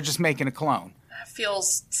you're just making a clone? That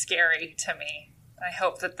feels scary to me. I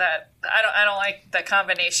hope that I don't like the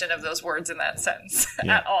combination of those words in that sentence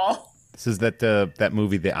at all. This is that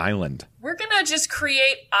movie, The Island. We're gonna just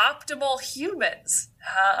create optimal humans.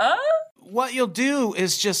 Huh? What you'll do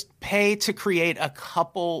is just pay to create a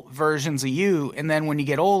couple versions of you, and then when you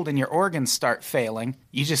get old and your organs start failing,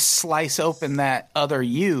 you just slice open that other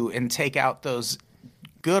you and take out those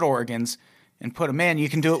good organs and put them in. You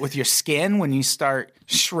can do it with your skin when you start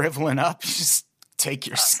shriveling up. You just take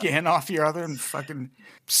your skin off your other and fucking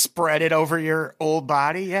spread it over your old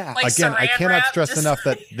body. Yeah. Like Again, I saran cannot wrap, stress just- enough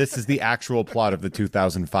that this is the actual plot of the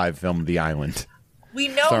 2005 film The Island. We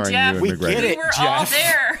know, Starring Jeff. Ewan We McGregor. get We it, were all Jeff.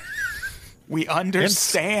 there. We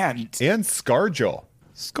understand. And ScarJo.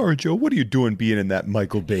 ScarJo, what are you doing being in that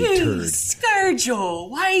Michael Bay turd? ScarJo,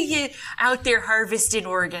 why are you out there harvesting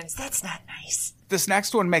organs? That's not nice. This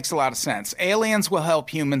next one makes a lot of sense. Aliens will help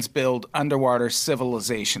humans build underwater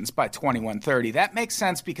civilizations by 2130. That makes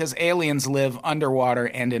sense because aliens live underwater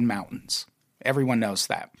and in mountains. Everyone knows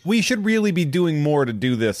that. We should really be doing more to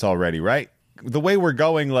do this already, right? The way we're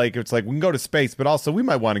going, it's like we can go to space, but also we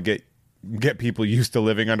might want to get people used to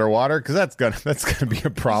living underwater because that's gonna be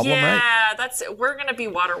a problem, right? Yeah, we're gonna be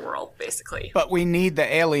Waterworld basically. But we need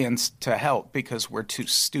the aliens to help because we're too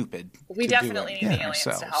stupid. We to definitely do it need the aliens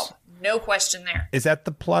to help. No question there. Is that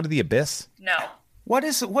the plot of The Abyss? No. What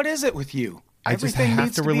is it with you? I just Everything have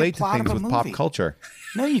needs to be a relate to plot things of a with pop movie. culture.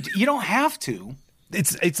 No, you don't have to.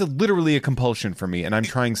 It's literally a compulsion for me, and I'm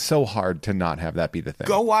trying so hard to not have that be the thing.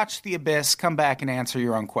 Go watch The Abyss, come back and answer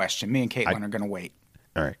your own question. Me and Caitlin are going to wait.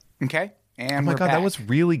 All right. Okay? And Oh my we're god, back. that was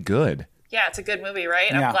really good. Yeah, it's a good movie, right?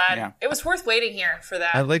 Yeah, I'm glad. yeah. It was worth waiting here for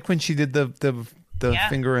that. I like when she did the Yeah,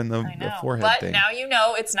 finger and I the know. forehead but thing. now you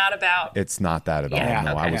know it's not about. It's not that at all. Yeah,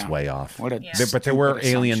 No, I okay. was Yeah. way off. What a But there were stupid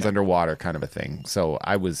aliens assumption. underwater kind of a thing. So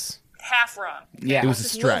I was... Half wrong. Yeah. It was a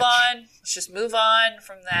Let's stretch. move on. Let's just move on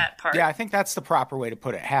from that part. Yeah, I think that's the proper way to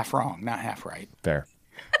put it. Half wrong, not half right. Fair.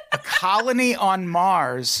 A colony on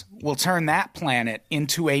Mars will turn that planet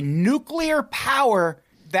into a nuclear power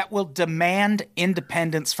that will demand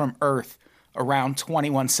independence from Earth around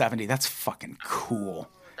 2170. That's fucking cool.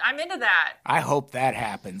 I'm into that. I hope that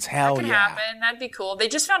happens. Hell That could yeah. happen. That'd be cool. They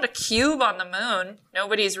just found a cube on the moon.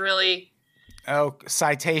 Nobody's really... Oh,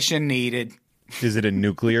 citation needed. Is it a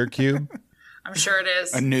nuclear cube? I'm sure it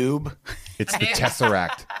is. A noob. It's the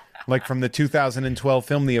Tesseract. Like from the 2012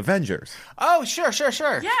 film The Avengers. Oh, sure.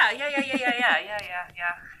 Yeah.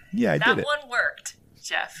 Yeah, I That did it. one worked,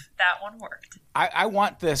 Jeff. That one worked. I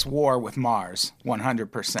want this war with Mars,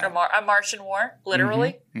 100%. A Martian war,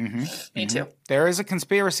 literally. Me too. There is a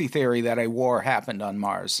conspiracy theory that a war happened on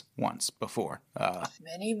Mars once before.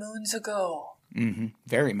 Many moons ago.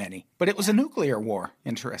 Very many. But it was a nuclear war,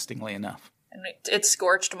 interestingly enough. And it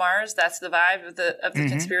scorched Mars. That's the vibe of the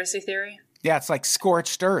conspiracy theory. Yeah, it's like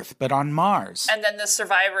scorched Earth, but on Mars. And then the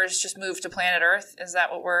survivors just moved to planet Earth. Is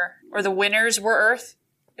that what or the winners were Earth?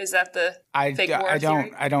 Is that the fake war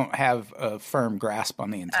theory? I don't have a firm grasp on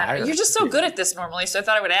the entire. You're just so good at this normally, so I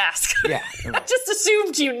thought I would ask. Yeah. I just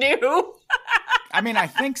assumed you knew. I mean, I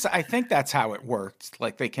think that's how it worked.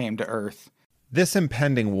 Like they came to Earth. This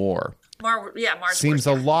impending war Mars seems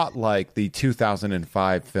a lot like the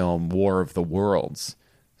 2005 film War of the Worlds,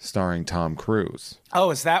 starring Tom Cruise.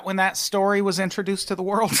 Oh, is that when that story was introduced to the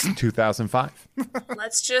world? 2005.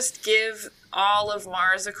 Let's just give all of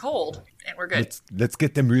Mars a cold, and we're good. Let's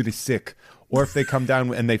get them really sick. Or if they come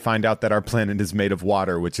down and they find out that our planet is made of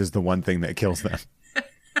water, which is the one thing that kills them.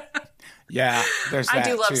 Yeah, there's that I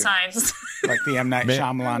do love too. Signs. Like the M. Night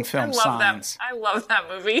Shyamalan film Signs. I love that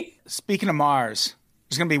movie. Speaking of Mars,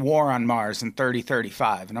 there's going to be war on Mars in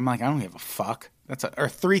 3035. And I'm like, I don't give a fuck. Or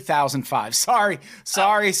 3005. Sorry.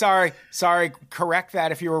 Correct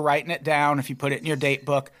that if you were writing it down, if you put it in your date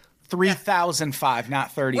book. 3005,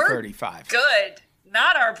 not 3035. Good.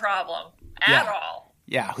 Not our problem at all.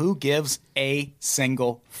 Yeah, who gives a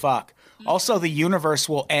single fuck? Also, the universe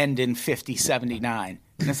will end in 5079.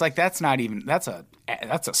 And it's like, that's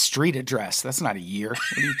a street address. That's not a year.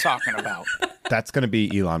 What are you talking about? That's going to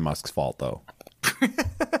be Elon Musk's fault, though.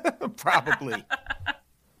 Probably.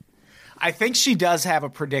 I think she does have a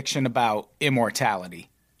prediction about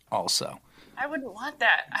immortality also. I wouldn't want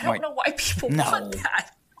that. I don't know why people want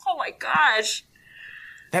that. Oh my gosh.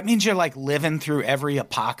 That means you're like living through every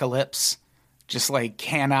apocalypse. Just like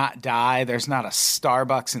cannot die. There's not a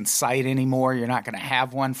Starbucks in sight anymore. You're not going to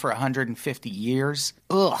have one for 150 years.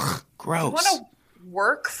 Ugh, gross. You want to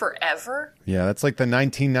work forever? Yeah, that's like the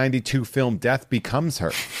 1992 film Death Becomes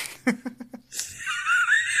Her.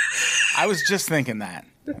 I was just thinking that.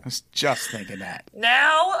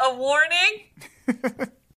 Now, a warning?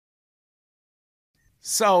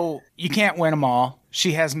 So, you can't win them all.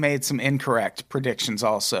 She has made some incorrect predictions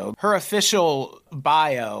also. Her official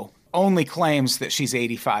bio only claims that she's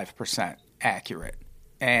 85% accurate.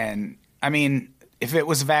 And, I mean, if it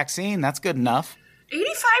was a vaccine, that's good enough.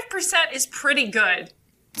 85% is pretty good.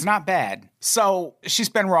 It's not bad. So, she's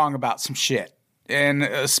been wrong about some shit. And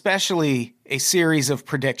especially a series of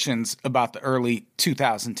predictions about the early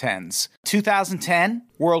 2010s. 2010,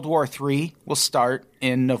 World War III will start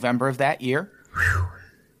in November of that year. Whew.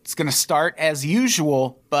 It's going to start as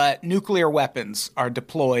usual, but nuclear weapons are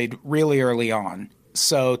deployed really early on.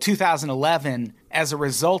 So 2011, as a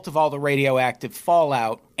result of all the radioactive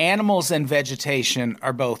fallout, animals and vegetation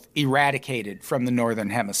are both eradicated from the Northern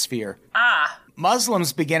Hemisphere.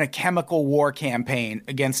 Muslims begin a chemical war campaign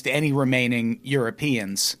against any remaining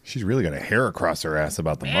Europeans. She's really got a hair across her ass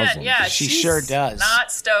about the Muslims. Yeah, she sure does.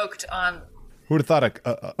 Not stoked on... Who would have thought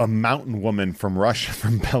a mountain woman from Russia,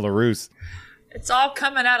 from Belarus? It's all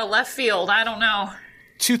coming out of left field. I don't know.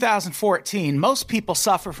 2014, most people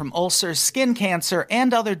suffer from ulcers, skin cancer,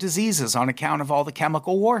 and other diseases on account of all the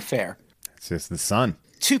chemical warfare. It's just the sun.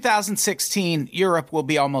 2016, Europe will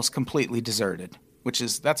be almost completely deserted,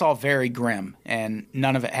 that's all very grim, and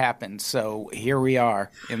none of it happened. So here we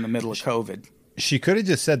are in the middle of COVID. She could have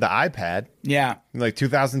just said the iPad. Yeah. Like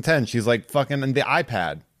 2010, she's like fucking the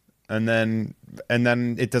iPad. And then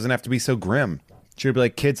it doesn't have to be so grim. She'd be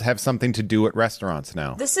like, kids have something to do at restaurants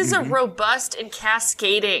now. This is a robust and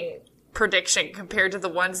cascading prediction compared to the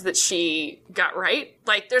ones that she got right.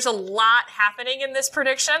 Like, there's a lot happening in this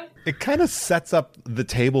prediction. It kind of sets up the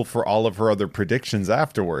table for all of her other predictions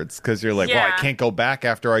afterwards, because you're like, well, I can't go back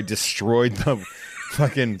after I destroyed the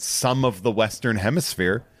fucking sum of the Western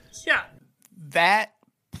Hemisphere. Yeah. That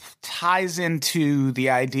ties into the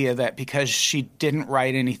idea that because she didn't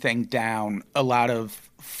write anything down, a lot of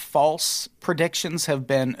false predictions have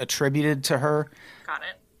been attributed to her. Got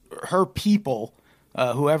it. Her people,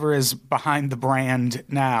 whoever is behind the brand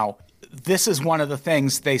now, this is one of the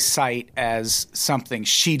things they cite as something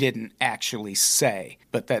she didn't actually say,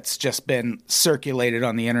 but that's just been circulated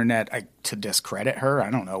on the internet to discredit her.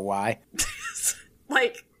 I don't know why.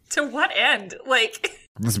 Like, to what end? Like,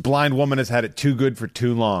 This blind woman has had it too good for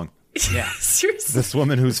too long. Yeah. seriously. This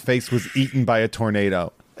woman whose face was eaten by a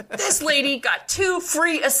tornado. This lady got 2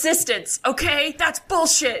 free assistants, okay? That's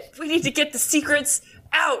bullshit. We need to get the secrets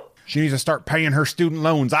out. She needs to start paying her student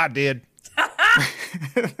loans. I did.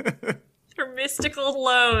 Her mystical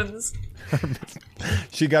loans.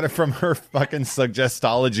 She got it from her fucking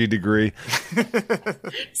suggestology degree.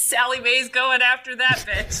 Sally Mae's going after that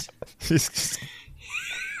bitch.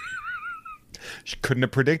 She couldn't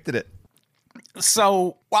have predicted it.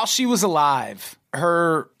 So while she was alive,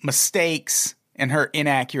 her mistakes and her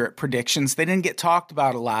inaccurate predictions, they didn't get talked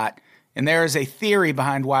about a lot. And there is a theory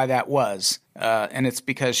behind why that was. And it's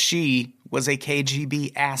because she was a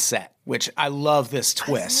KGB asset, which I love this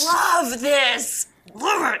twist. Love this.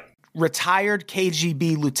 Love it. Retired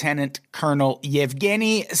KGB Lieutenant Colonel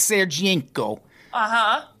Yevgeny Sergyenko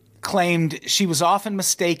claimed she was often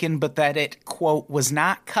mistaken, but that it, quote, was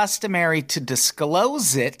not customary to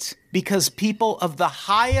disclose it because people of the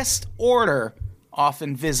highest order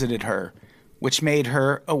often visited her, which made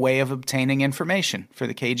her a way of obtaining information for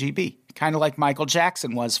the KGB, kind of like Michael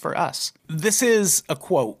Jackson was for us. This is a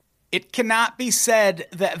quote. It cannot be said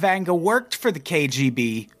that Vanga worked for the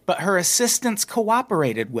KGB, but her assistants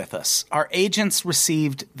cooperated with us. Our agents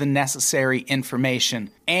received the necessary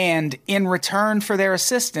information, and in return for their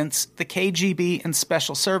assistance, the KGB and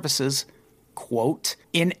Special Services, quote,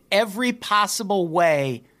 in every possible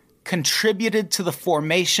way contributed to the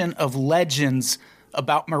formation of legends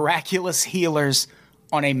about miraculous healers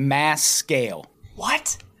on a mass scale.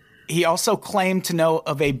 What? He also claimed to know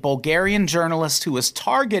of a Bulgarian journalist who was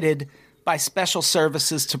targeted by Special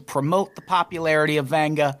Services to promote the popularity of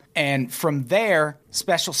Vanga, and from there,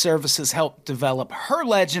 Special Services helped develop her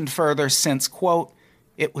legend further since, quote,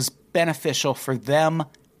 it was beneficial for them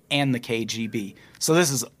and the KGB. So this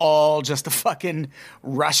is all just a fucking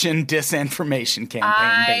Russian disinformation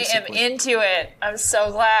campaign, basically. I am into it. I'm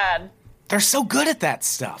so glad. They're so good at that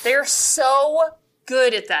stuff. They're so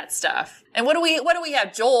good at that stuff. And what do we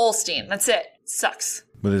have? Joel Osteen. That's it. Sucks.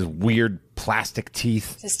 With his weird plastic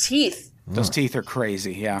teeth. His teeth. Those teeth are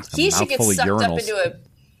crazy, yeah. He should get mouthful of sucked up urinals. into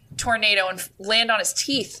a tornado and land on his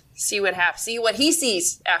teeth. See what happens. See what he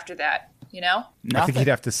sees after that, you know? I think he'd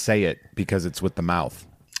have to say it because it's with the mouth.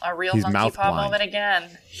 A real He's monkey mouth paw blind. moment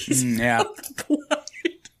again. He's Yeah. blind.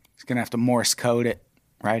 He's going to have to Morse code it,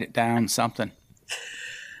 write it down, something.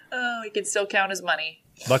 Oh, he can still count his money.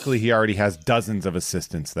 Luckily, he already has dozens of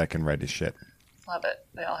assistants that can write his shit. Love it.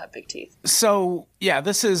 They all have big teeth. So, yeah,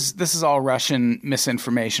 this is all Russian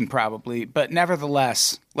misinformation probably, but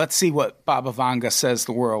nevertheless, let's see what Baba Vanga says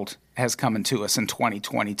the world has coming to us in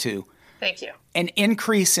 2022. Thank you. An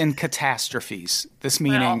increase in catastrophes, this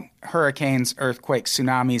meaning hurricanes, earthquakes,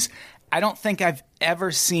 tsunamis. I don't think I've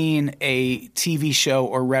ever seen a TV show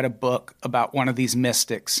or read a book about one of these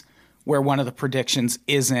mystics where one of the predictions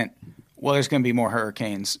isn't, well, there's going to be more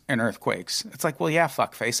hurricanes and earthquakes. It's like, well, yeah,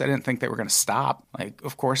 fuckface. I didn't think they were going to stop. Like,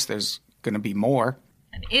 of course there's going to be more.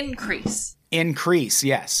 An increase. Increase,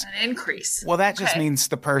 yes. An increase. Well, that just Okay. means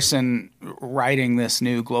the person writing this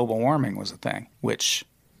new global warming was a thing, which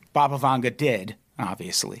Baba Vanga did,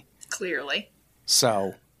 obviously. Clearly.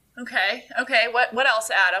 So, Okay. What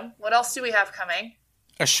else, Adam? What else do we have coming?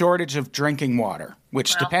 a shortage of drinking water,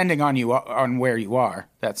 which, depending on where you are,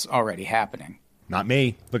 that's already happening. Not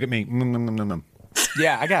me. Look at me.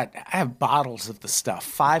 Yeah, I have bottles of the stuff,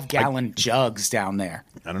 5-gallon jugs down there.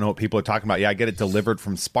 I don't know what people are talking about. Yeah, I get it delivered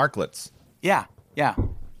from Sparklets. Yeah.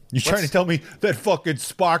 You trying to tell me that fucking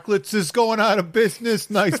Sparklets is going out of business?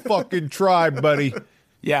 Nice fucking try, buddy.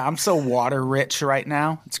 Yeah, I'm so water rich right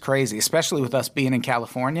now. It's crazy, especially with us being in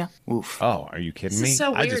California. Oof. Oh, are you kidding me? This is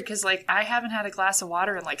so I weird because, I haven't had a glass of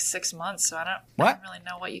water in 6 months, so I don't really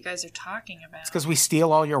know what you guys are talking about. It's because we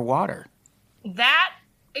steal all your water. That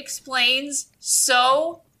explains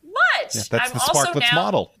so much. Yeah, that's I'm the also Sparklets now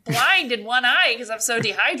model. blind in one eye because I'm so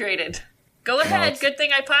dehydrated. Go ahead. Good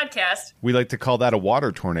thing I podcast. We like to call that a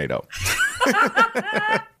water tornado.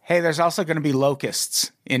 Hey, there's also going to be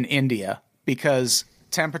locusts in India because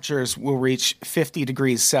temperatures will reach 50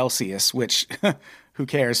 degrees Celsius, which, who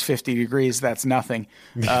cares? 50 degrees, that's nothing.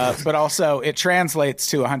 But also, it translates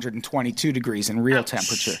to 122 degrees in real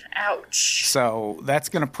temperature. Ouch. So that's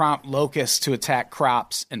going to prompt locusts to attack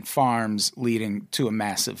crops and farms, leading to a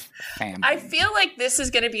massive famine. I feel like this is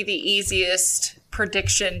going to be the easiest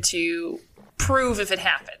prediction to prove if it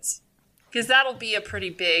happens. Because that'll be a pretty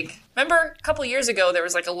big... Remember, a couple years ago, there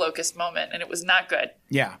was a locust moment, and it was not good.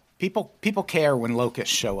 Yeah. People care when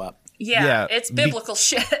locusts show up. Yeah, it's biblical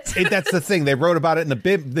shit. That's the thing. They wrote about it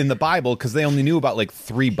in the Bible because they only knew about like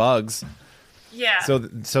 3 bugs. Yeah.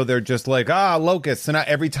 So they're just like, locusts. And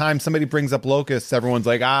every time somebody brings up locusts, everyone's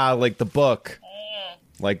like, like the book.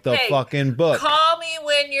 Like the fucking book. Call me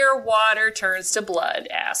when your water turns to blood,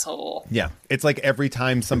 asshole. Yeah. It's like every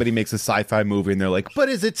time somebody makes a sci-fi movie and they're like, but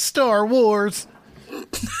is it Star Wars?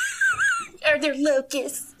 Are there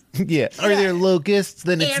locusts? Yeah. Are there locusts?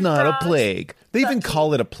 Then it's And not frogs. a plague. They even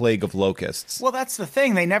call it a plague of locusts. Well, that's the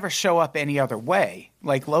thing. They never show up any other way.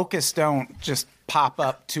 Like, locusts don't just pop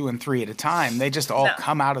up 2 and 3 at a time. They just all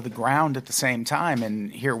come out of the ground at the same time, and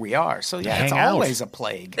here we are. So, yeah, it's Hang out. always a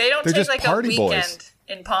plague. They don't They're take just like a party weekend boys.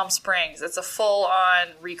 in Palm Springs. It's a full-on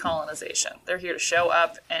recolonization. They're here to show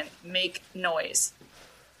up and make noise.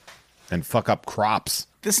 And fuck up crops.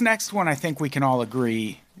 This next one, I think we can all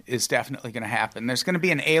agree, is definitely going to happen. There's going to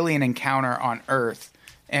be an alien encounter on Earth.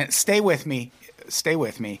 And stay with me.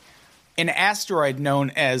 An asteroid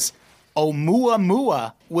known as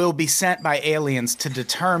Oumuamua will be sent by aliens to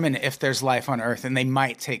determine if there's life on Earth, and they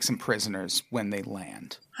might take some prisoners when they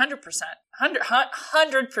land. 100%.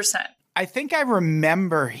 100%. I think I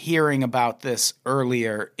remember hearing about this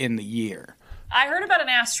earlier in the year. I heard about an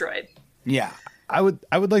asteroid. Yeah. I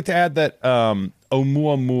would like to add that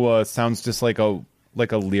Oumuamua sounds just like a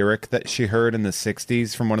lyric that she heard in the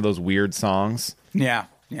 60s from one of those weird songs. Yeah.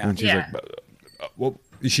 And she's like, well,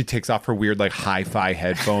 she takes off her weird like hi-fi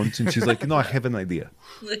headphones and she's like, I have an idea.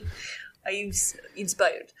 I'm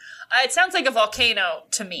inspired. It sounds like a volcano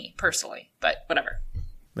to me personally, but whatever.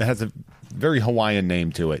 It has a very Hawaiian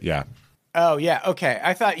name to it. Yeah. Oh, yeah. Okay.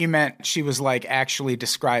 I thought you meant she was like actually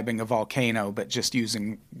describing a volcano, but just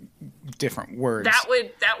using different words.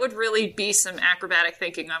 That would really be some acrobatic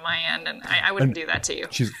thinking on my end, and I wouldn't do that to you.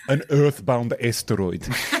 She's an earthbound asteroid.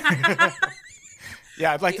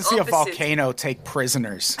 Yeah, I'd like The to see a opposite. volcano take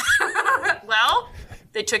prisoners. Well,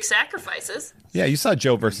 they took sacrifices. Yeah, you saw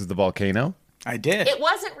Joe versus the volcano. I did. It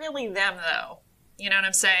wasn't really them, though. You know what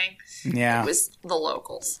I'm saying? Yeah. It was the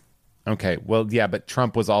locals. Okay, well, yeah, but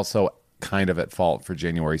Trump was also kind of at fault for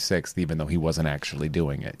January 6th, even though he wasn't actually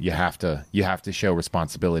doing it. You have to show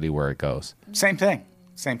responsibility where it goes. Same thing.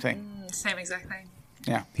 Same exact thing.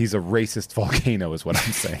 Yeah. He's a racist volcano, is what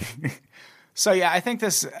I'm saying. So yeah, I think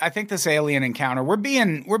this alien encounter, we're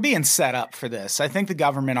being set up for this. I think the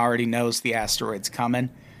government already knows the asteroid's coming,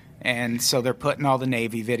 and so they're putting all the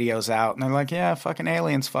Navy videos out, and they're like, yeah, fucking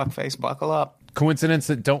aliens, fuckface, buckle up. Coincidence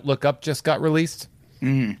that Don't Look Up just got released?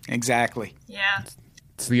 Exactly. Yeah,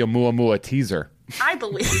 It's the Oumuamua teaser. I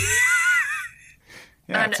believe.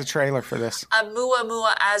 Yeah, it's a trailer for this.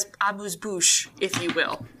 Oumuamua as amuse-bouche, if you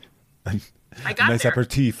will. I got Nice there.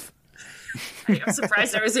 aperitif. I'm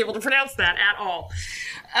surprised I was able to pronounce that at all.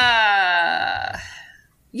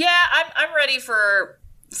 Yeah, I'm ready for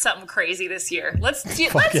something crazy this year. Let's do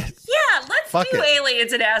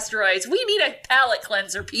aliens and asteroids. We need a palate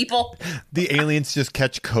cleanser, people. The aliens just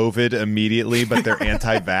catch COVID immediately, but they're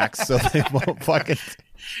anti-vax, so they won't fucking...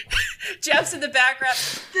 Jeff's in the background.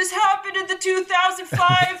 This happened in the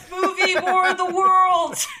 2005 movie War of the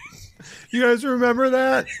Worlds. You guys remember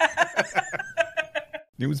that?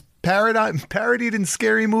 It was parodied in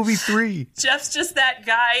Scary Movie 3. Jeff's just that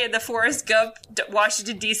guy in the Forrest Gump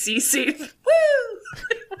Washington, D.C. scene. Woo!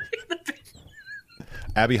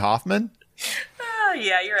 Abby Hoffman Oh,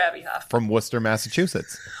 yeah, you're Abby Hoffman. from Worcester,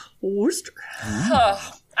 Massachusetts. Worcester.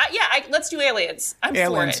 Let's do aliens. I'm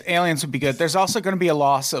for it. Aliens would be good. There's also going to be a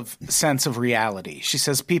loss of sense of reality. She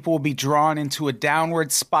says people will be drawn into a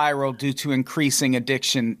downward spiral due to increasing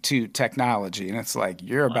addiction to technology. And it's like,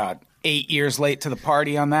 you're about 8 years late to the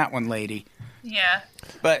party on that one, lady. Yeah.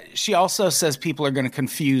 But she also says people are going to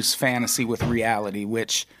confuse fantasy with reality,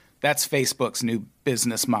 which that's Facebook's new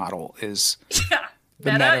business model is Yeah.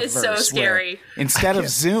 the Meta metaverse. is so scary.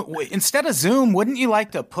 Where instead of Zoom, wouldn't you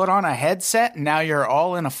like to put on a headset and now you're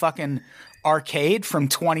all in a fucking arcade from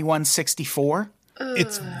 2164?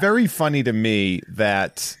 It's very funny to me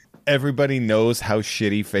that everybody knows how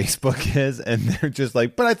shitty Facebook is, and they're just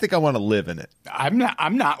like, but I think I want to live in it. I'm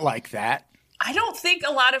not like that. I don't think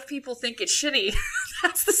a lot of people think it's shitty.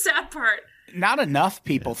 That's the sad part. Not enough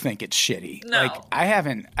people think it's shitty. No. Like I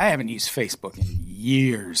haven't used Facebook in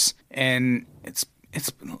years, and it's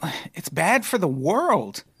bad for the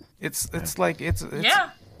world. It's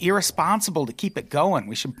irresponsible to keep it going.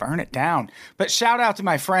 We should burn it down. But shout out to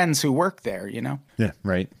my friends who work there, you know? Yeah,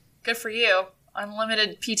 right. Good for you.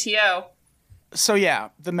 Unlimited PTO. So yeah,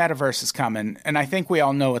 the metaverse is coming, and I think we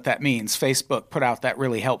all know what that means. Facebook put out that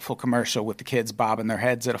really helpful commercial with the kids bobbing their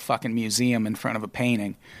heads at a fucking museum in front of a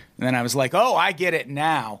painting. And then I was like, oh, I get it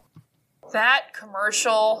now. That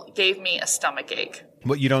commercial gave me a stomach ache.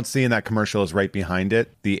 What you don't see in that commercial is right behind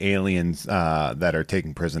it, the aliens that are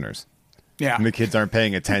taking prisoners. Yeah. And the kids aren't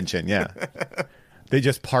paying attention. Yeah. They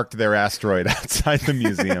just parked their asteroid outside the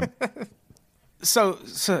museum. So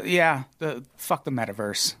yeah, fuck the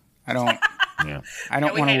metaverse. I don't we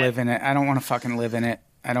want to hate live in it. I don't want to fucking live in it.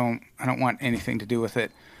 I don't want anything to do with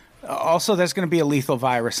it. Also, there's going to be a lethal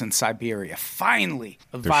virus in Siberia. Finally,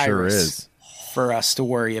 There virus sure is. for us to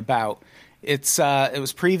worry about. It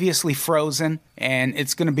was previously frozen, and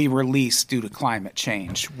it's going to be released due to climate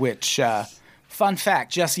change, which, fun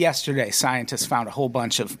fact, just yesterday, scientists found a whole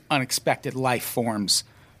bunch of unexpected life forms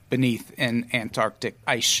beneath an Antarctic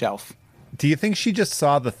ice shelf. Do you think she just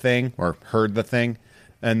saw the thing or heard the thing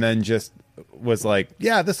and then just was like,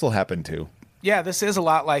 yeah, this will happen too? Yeah, this is a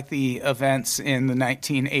lot like the events in the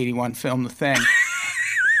 1981 film The Thing.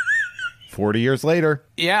 40 years later.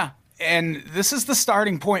 Yeah, and this is the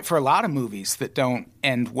starting point for a lot of movies that don't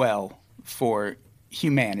end well for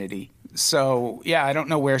humanity. So, yeah, I don't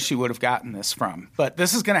know where she would have gotten this from, but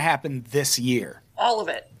this is going to happen this year. All of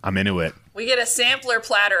it. I'm into it. We get a sampler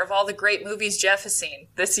platter of all the great movies Jeff has seen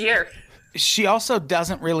this year. She also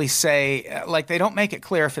doesn't really say, like, they don't make it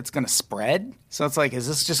clear if it's going to spread. So it's like, is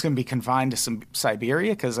this just going to be confined to some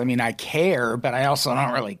Siberia? Because, I mean, I care, but I also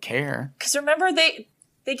don't really care. Because remember, they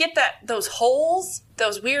get those holes,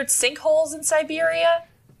 those weird sinkholes in Siberia.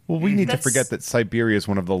 Well, we need to forget that Siberia is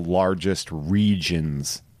one of the largest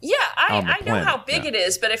regions. Yeah, I know planet, how big it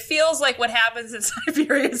is, but it feels like what happens in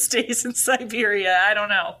Siberia stays in Siberia. I don't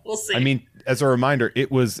know. We'll see. I mean, as a reminder, it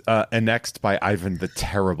was annexed by Ivan the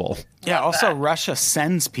Terrible. Yeah, also Russia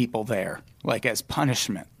sends people there, like, as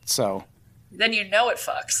punishment, so... Then you know it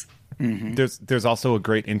fucks. Mm-hmm. There's also a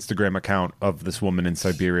great Instagram account of this woman in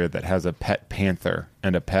Siberia that has a pet panther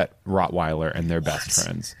and a pet Rottweiler, and they're best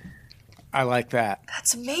friends. I like that.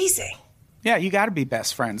 That's amazing. Yeah, you got to be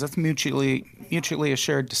best friends. That's mutually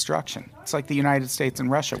assured destruction. It's like the United States and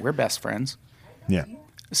Russia. We're best friends. Yeah.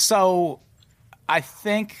 So I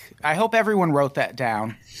hope everyone wrote that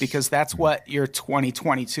down, because that's what your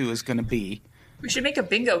 2022 is going to be. We should make a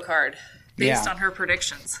bingo card based on her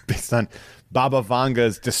predictions. Based on Baba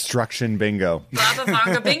Vanga's destruction bingo. Baba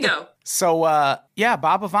Vanga bingo. So,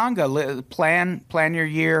 Baba Vanga, plan your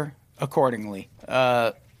year accordingly.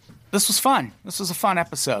 This was fun. This was a fun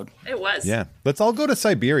episode. It was. Yeah. Let's all go to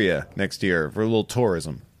Siberia next year for a little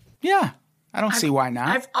tourism. Yeah. I don't see why not.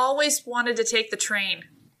 I've always wanted to take the train.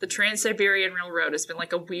 The Trans-Siberian Railroad has been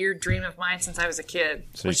like a weird dream of mine since I was a kid.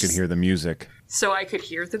 So you could hear the music. So I could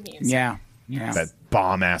hear the music. Yeah. That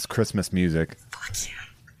bomb-ass Christmas music. Fuck yeah.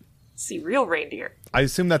 See real reindeer. I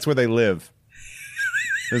assume that's where they live.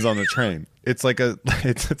 Is on the train. It's like a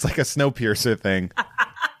Snowpiercer thing.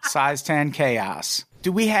 Size 10 chaos.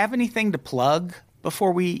 Do we have anything to plug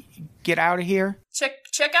before we get out of here?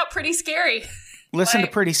 Check out Pretty Scary. Listen to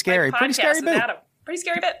Pretty Scary. Pretty Scary Boo. Pretty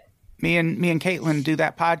Scary Bit. Me and Caitlin do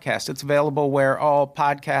that podcast. It's available where all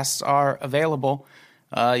podcasts are available.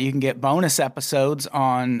 You can get bonus episodes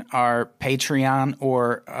on our Patreon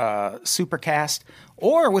or Supercast.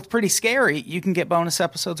 Or with Pretty Scary, you can get bonus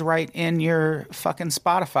episodes right in your fucking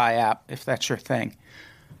Spotify app, if that's your thing.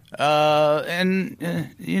 Follow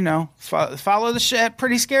the show at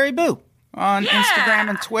Pretty Scary Boo on Instagram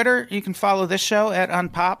and Twitter. You can follow this show at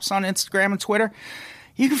Unpops on Instagram and Twitter.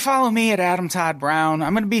 You can follow me at Adam Todd Brown.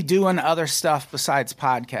 I'm going to be doing other stuff besides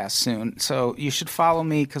podcasts soon, so you should follow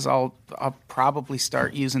me, because I'll probably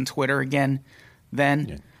start using Twitter again then.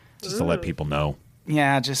 Yeah, just to let people know.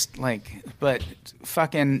 Yeah, but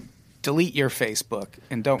fucking delete your Facebook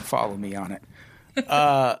and don't follow me on it.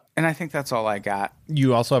 And I think that's all I got.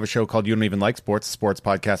 You also have a show called You Don't Even Like Sports, a sports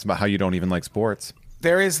podcast about how you don't even like sports.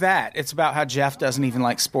 There is that. It's about how Jeff doesn't even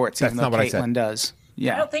like sports, even though Caitlin does.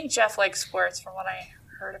 Yeah. I don't think Jeff likes sports from what I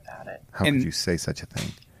heard about it. How could you say such a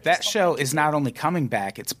thing? That show is not only coming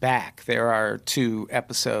back, it's back. There are 2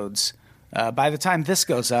 episodes. By the time this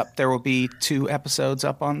goes up, there will be 2 episodes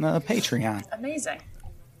up on the Patreon. Amazing.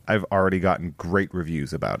 I've already gotten great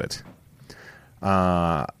reviews about it.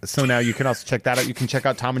 So now you can also check that out. You can check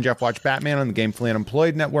out Tom and Jeff Watch Batman on the Gamefully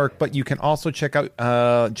Unemployed Network, but you can also check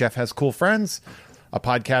out Jeff Has Cool Friends, a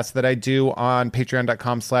podcast that I do on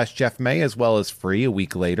patreon.com/Jeff May, as well as free a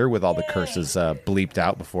week later with all the curses bleeped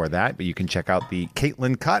out before that. But you can check out the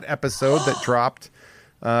Caitlin Cut episode that dropped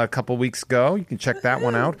a couple weeks ago. You can check that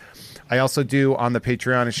one out. I also do on the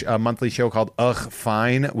Patreon a monthly show called Ugh,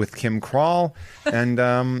 Fine with Kim Crawl. And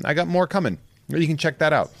I got more coming. You can check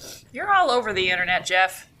that out. You're all over the internet,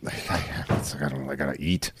 Jeff. I gotta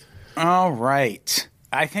eat. All right.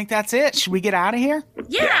 I think that's it. Should we get out of here?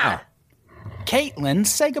 Yeah. Caitlin,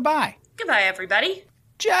 say goodbye. Goodbye, everybody.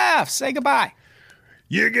 Jeff, say goodbye.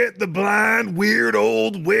 You get the blind, weird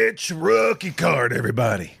old witch rookie card,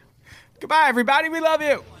 everybody. Goodbye, everybody. We love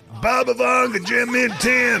you. Baba Vanga, Jim in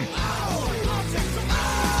 10.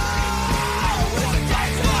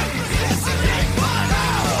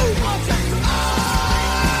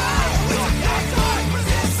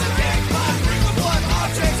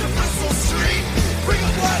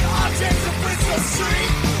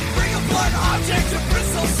 Bring a blood object to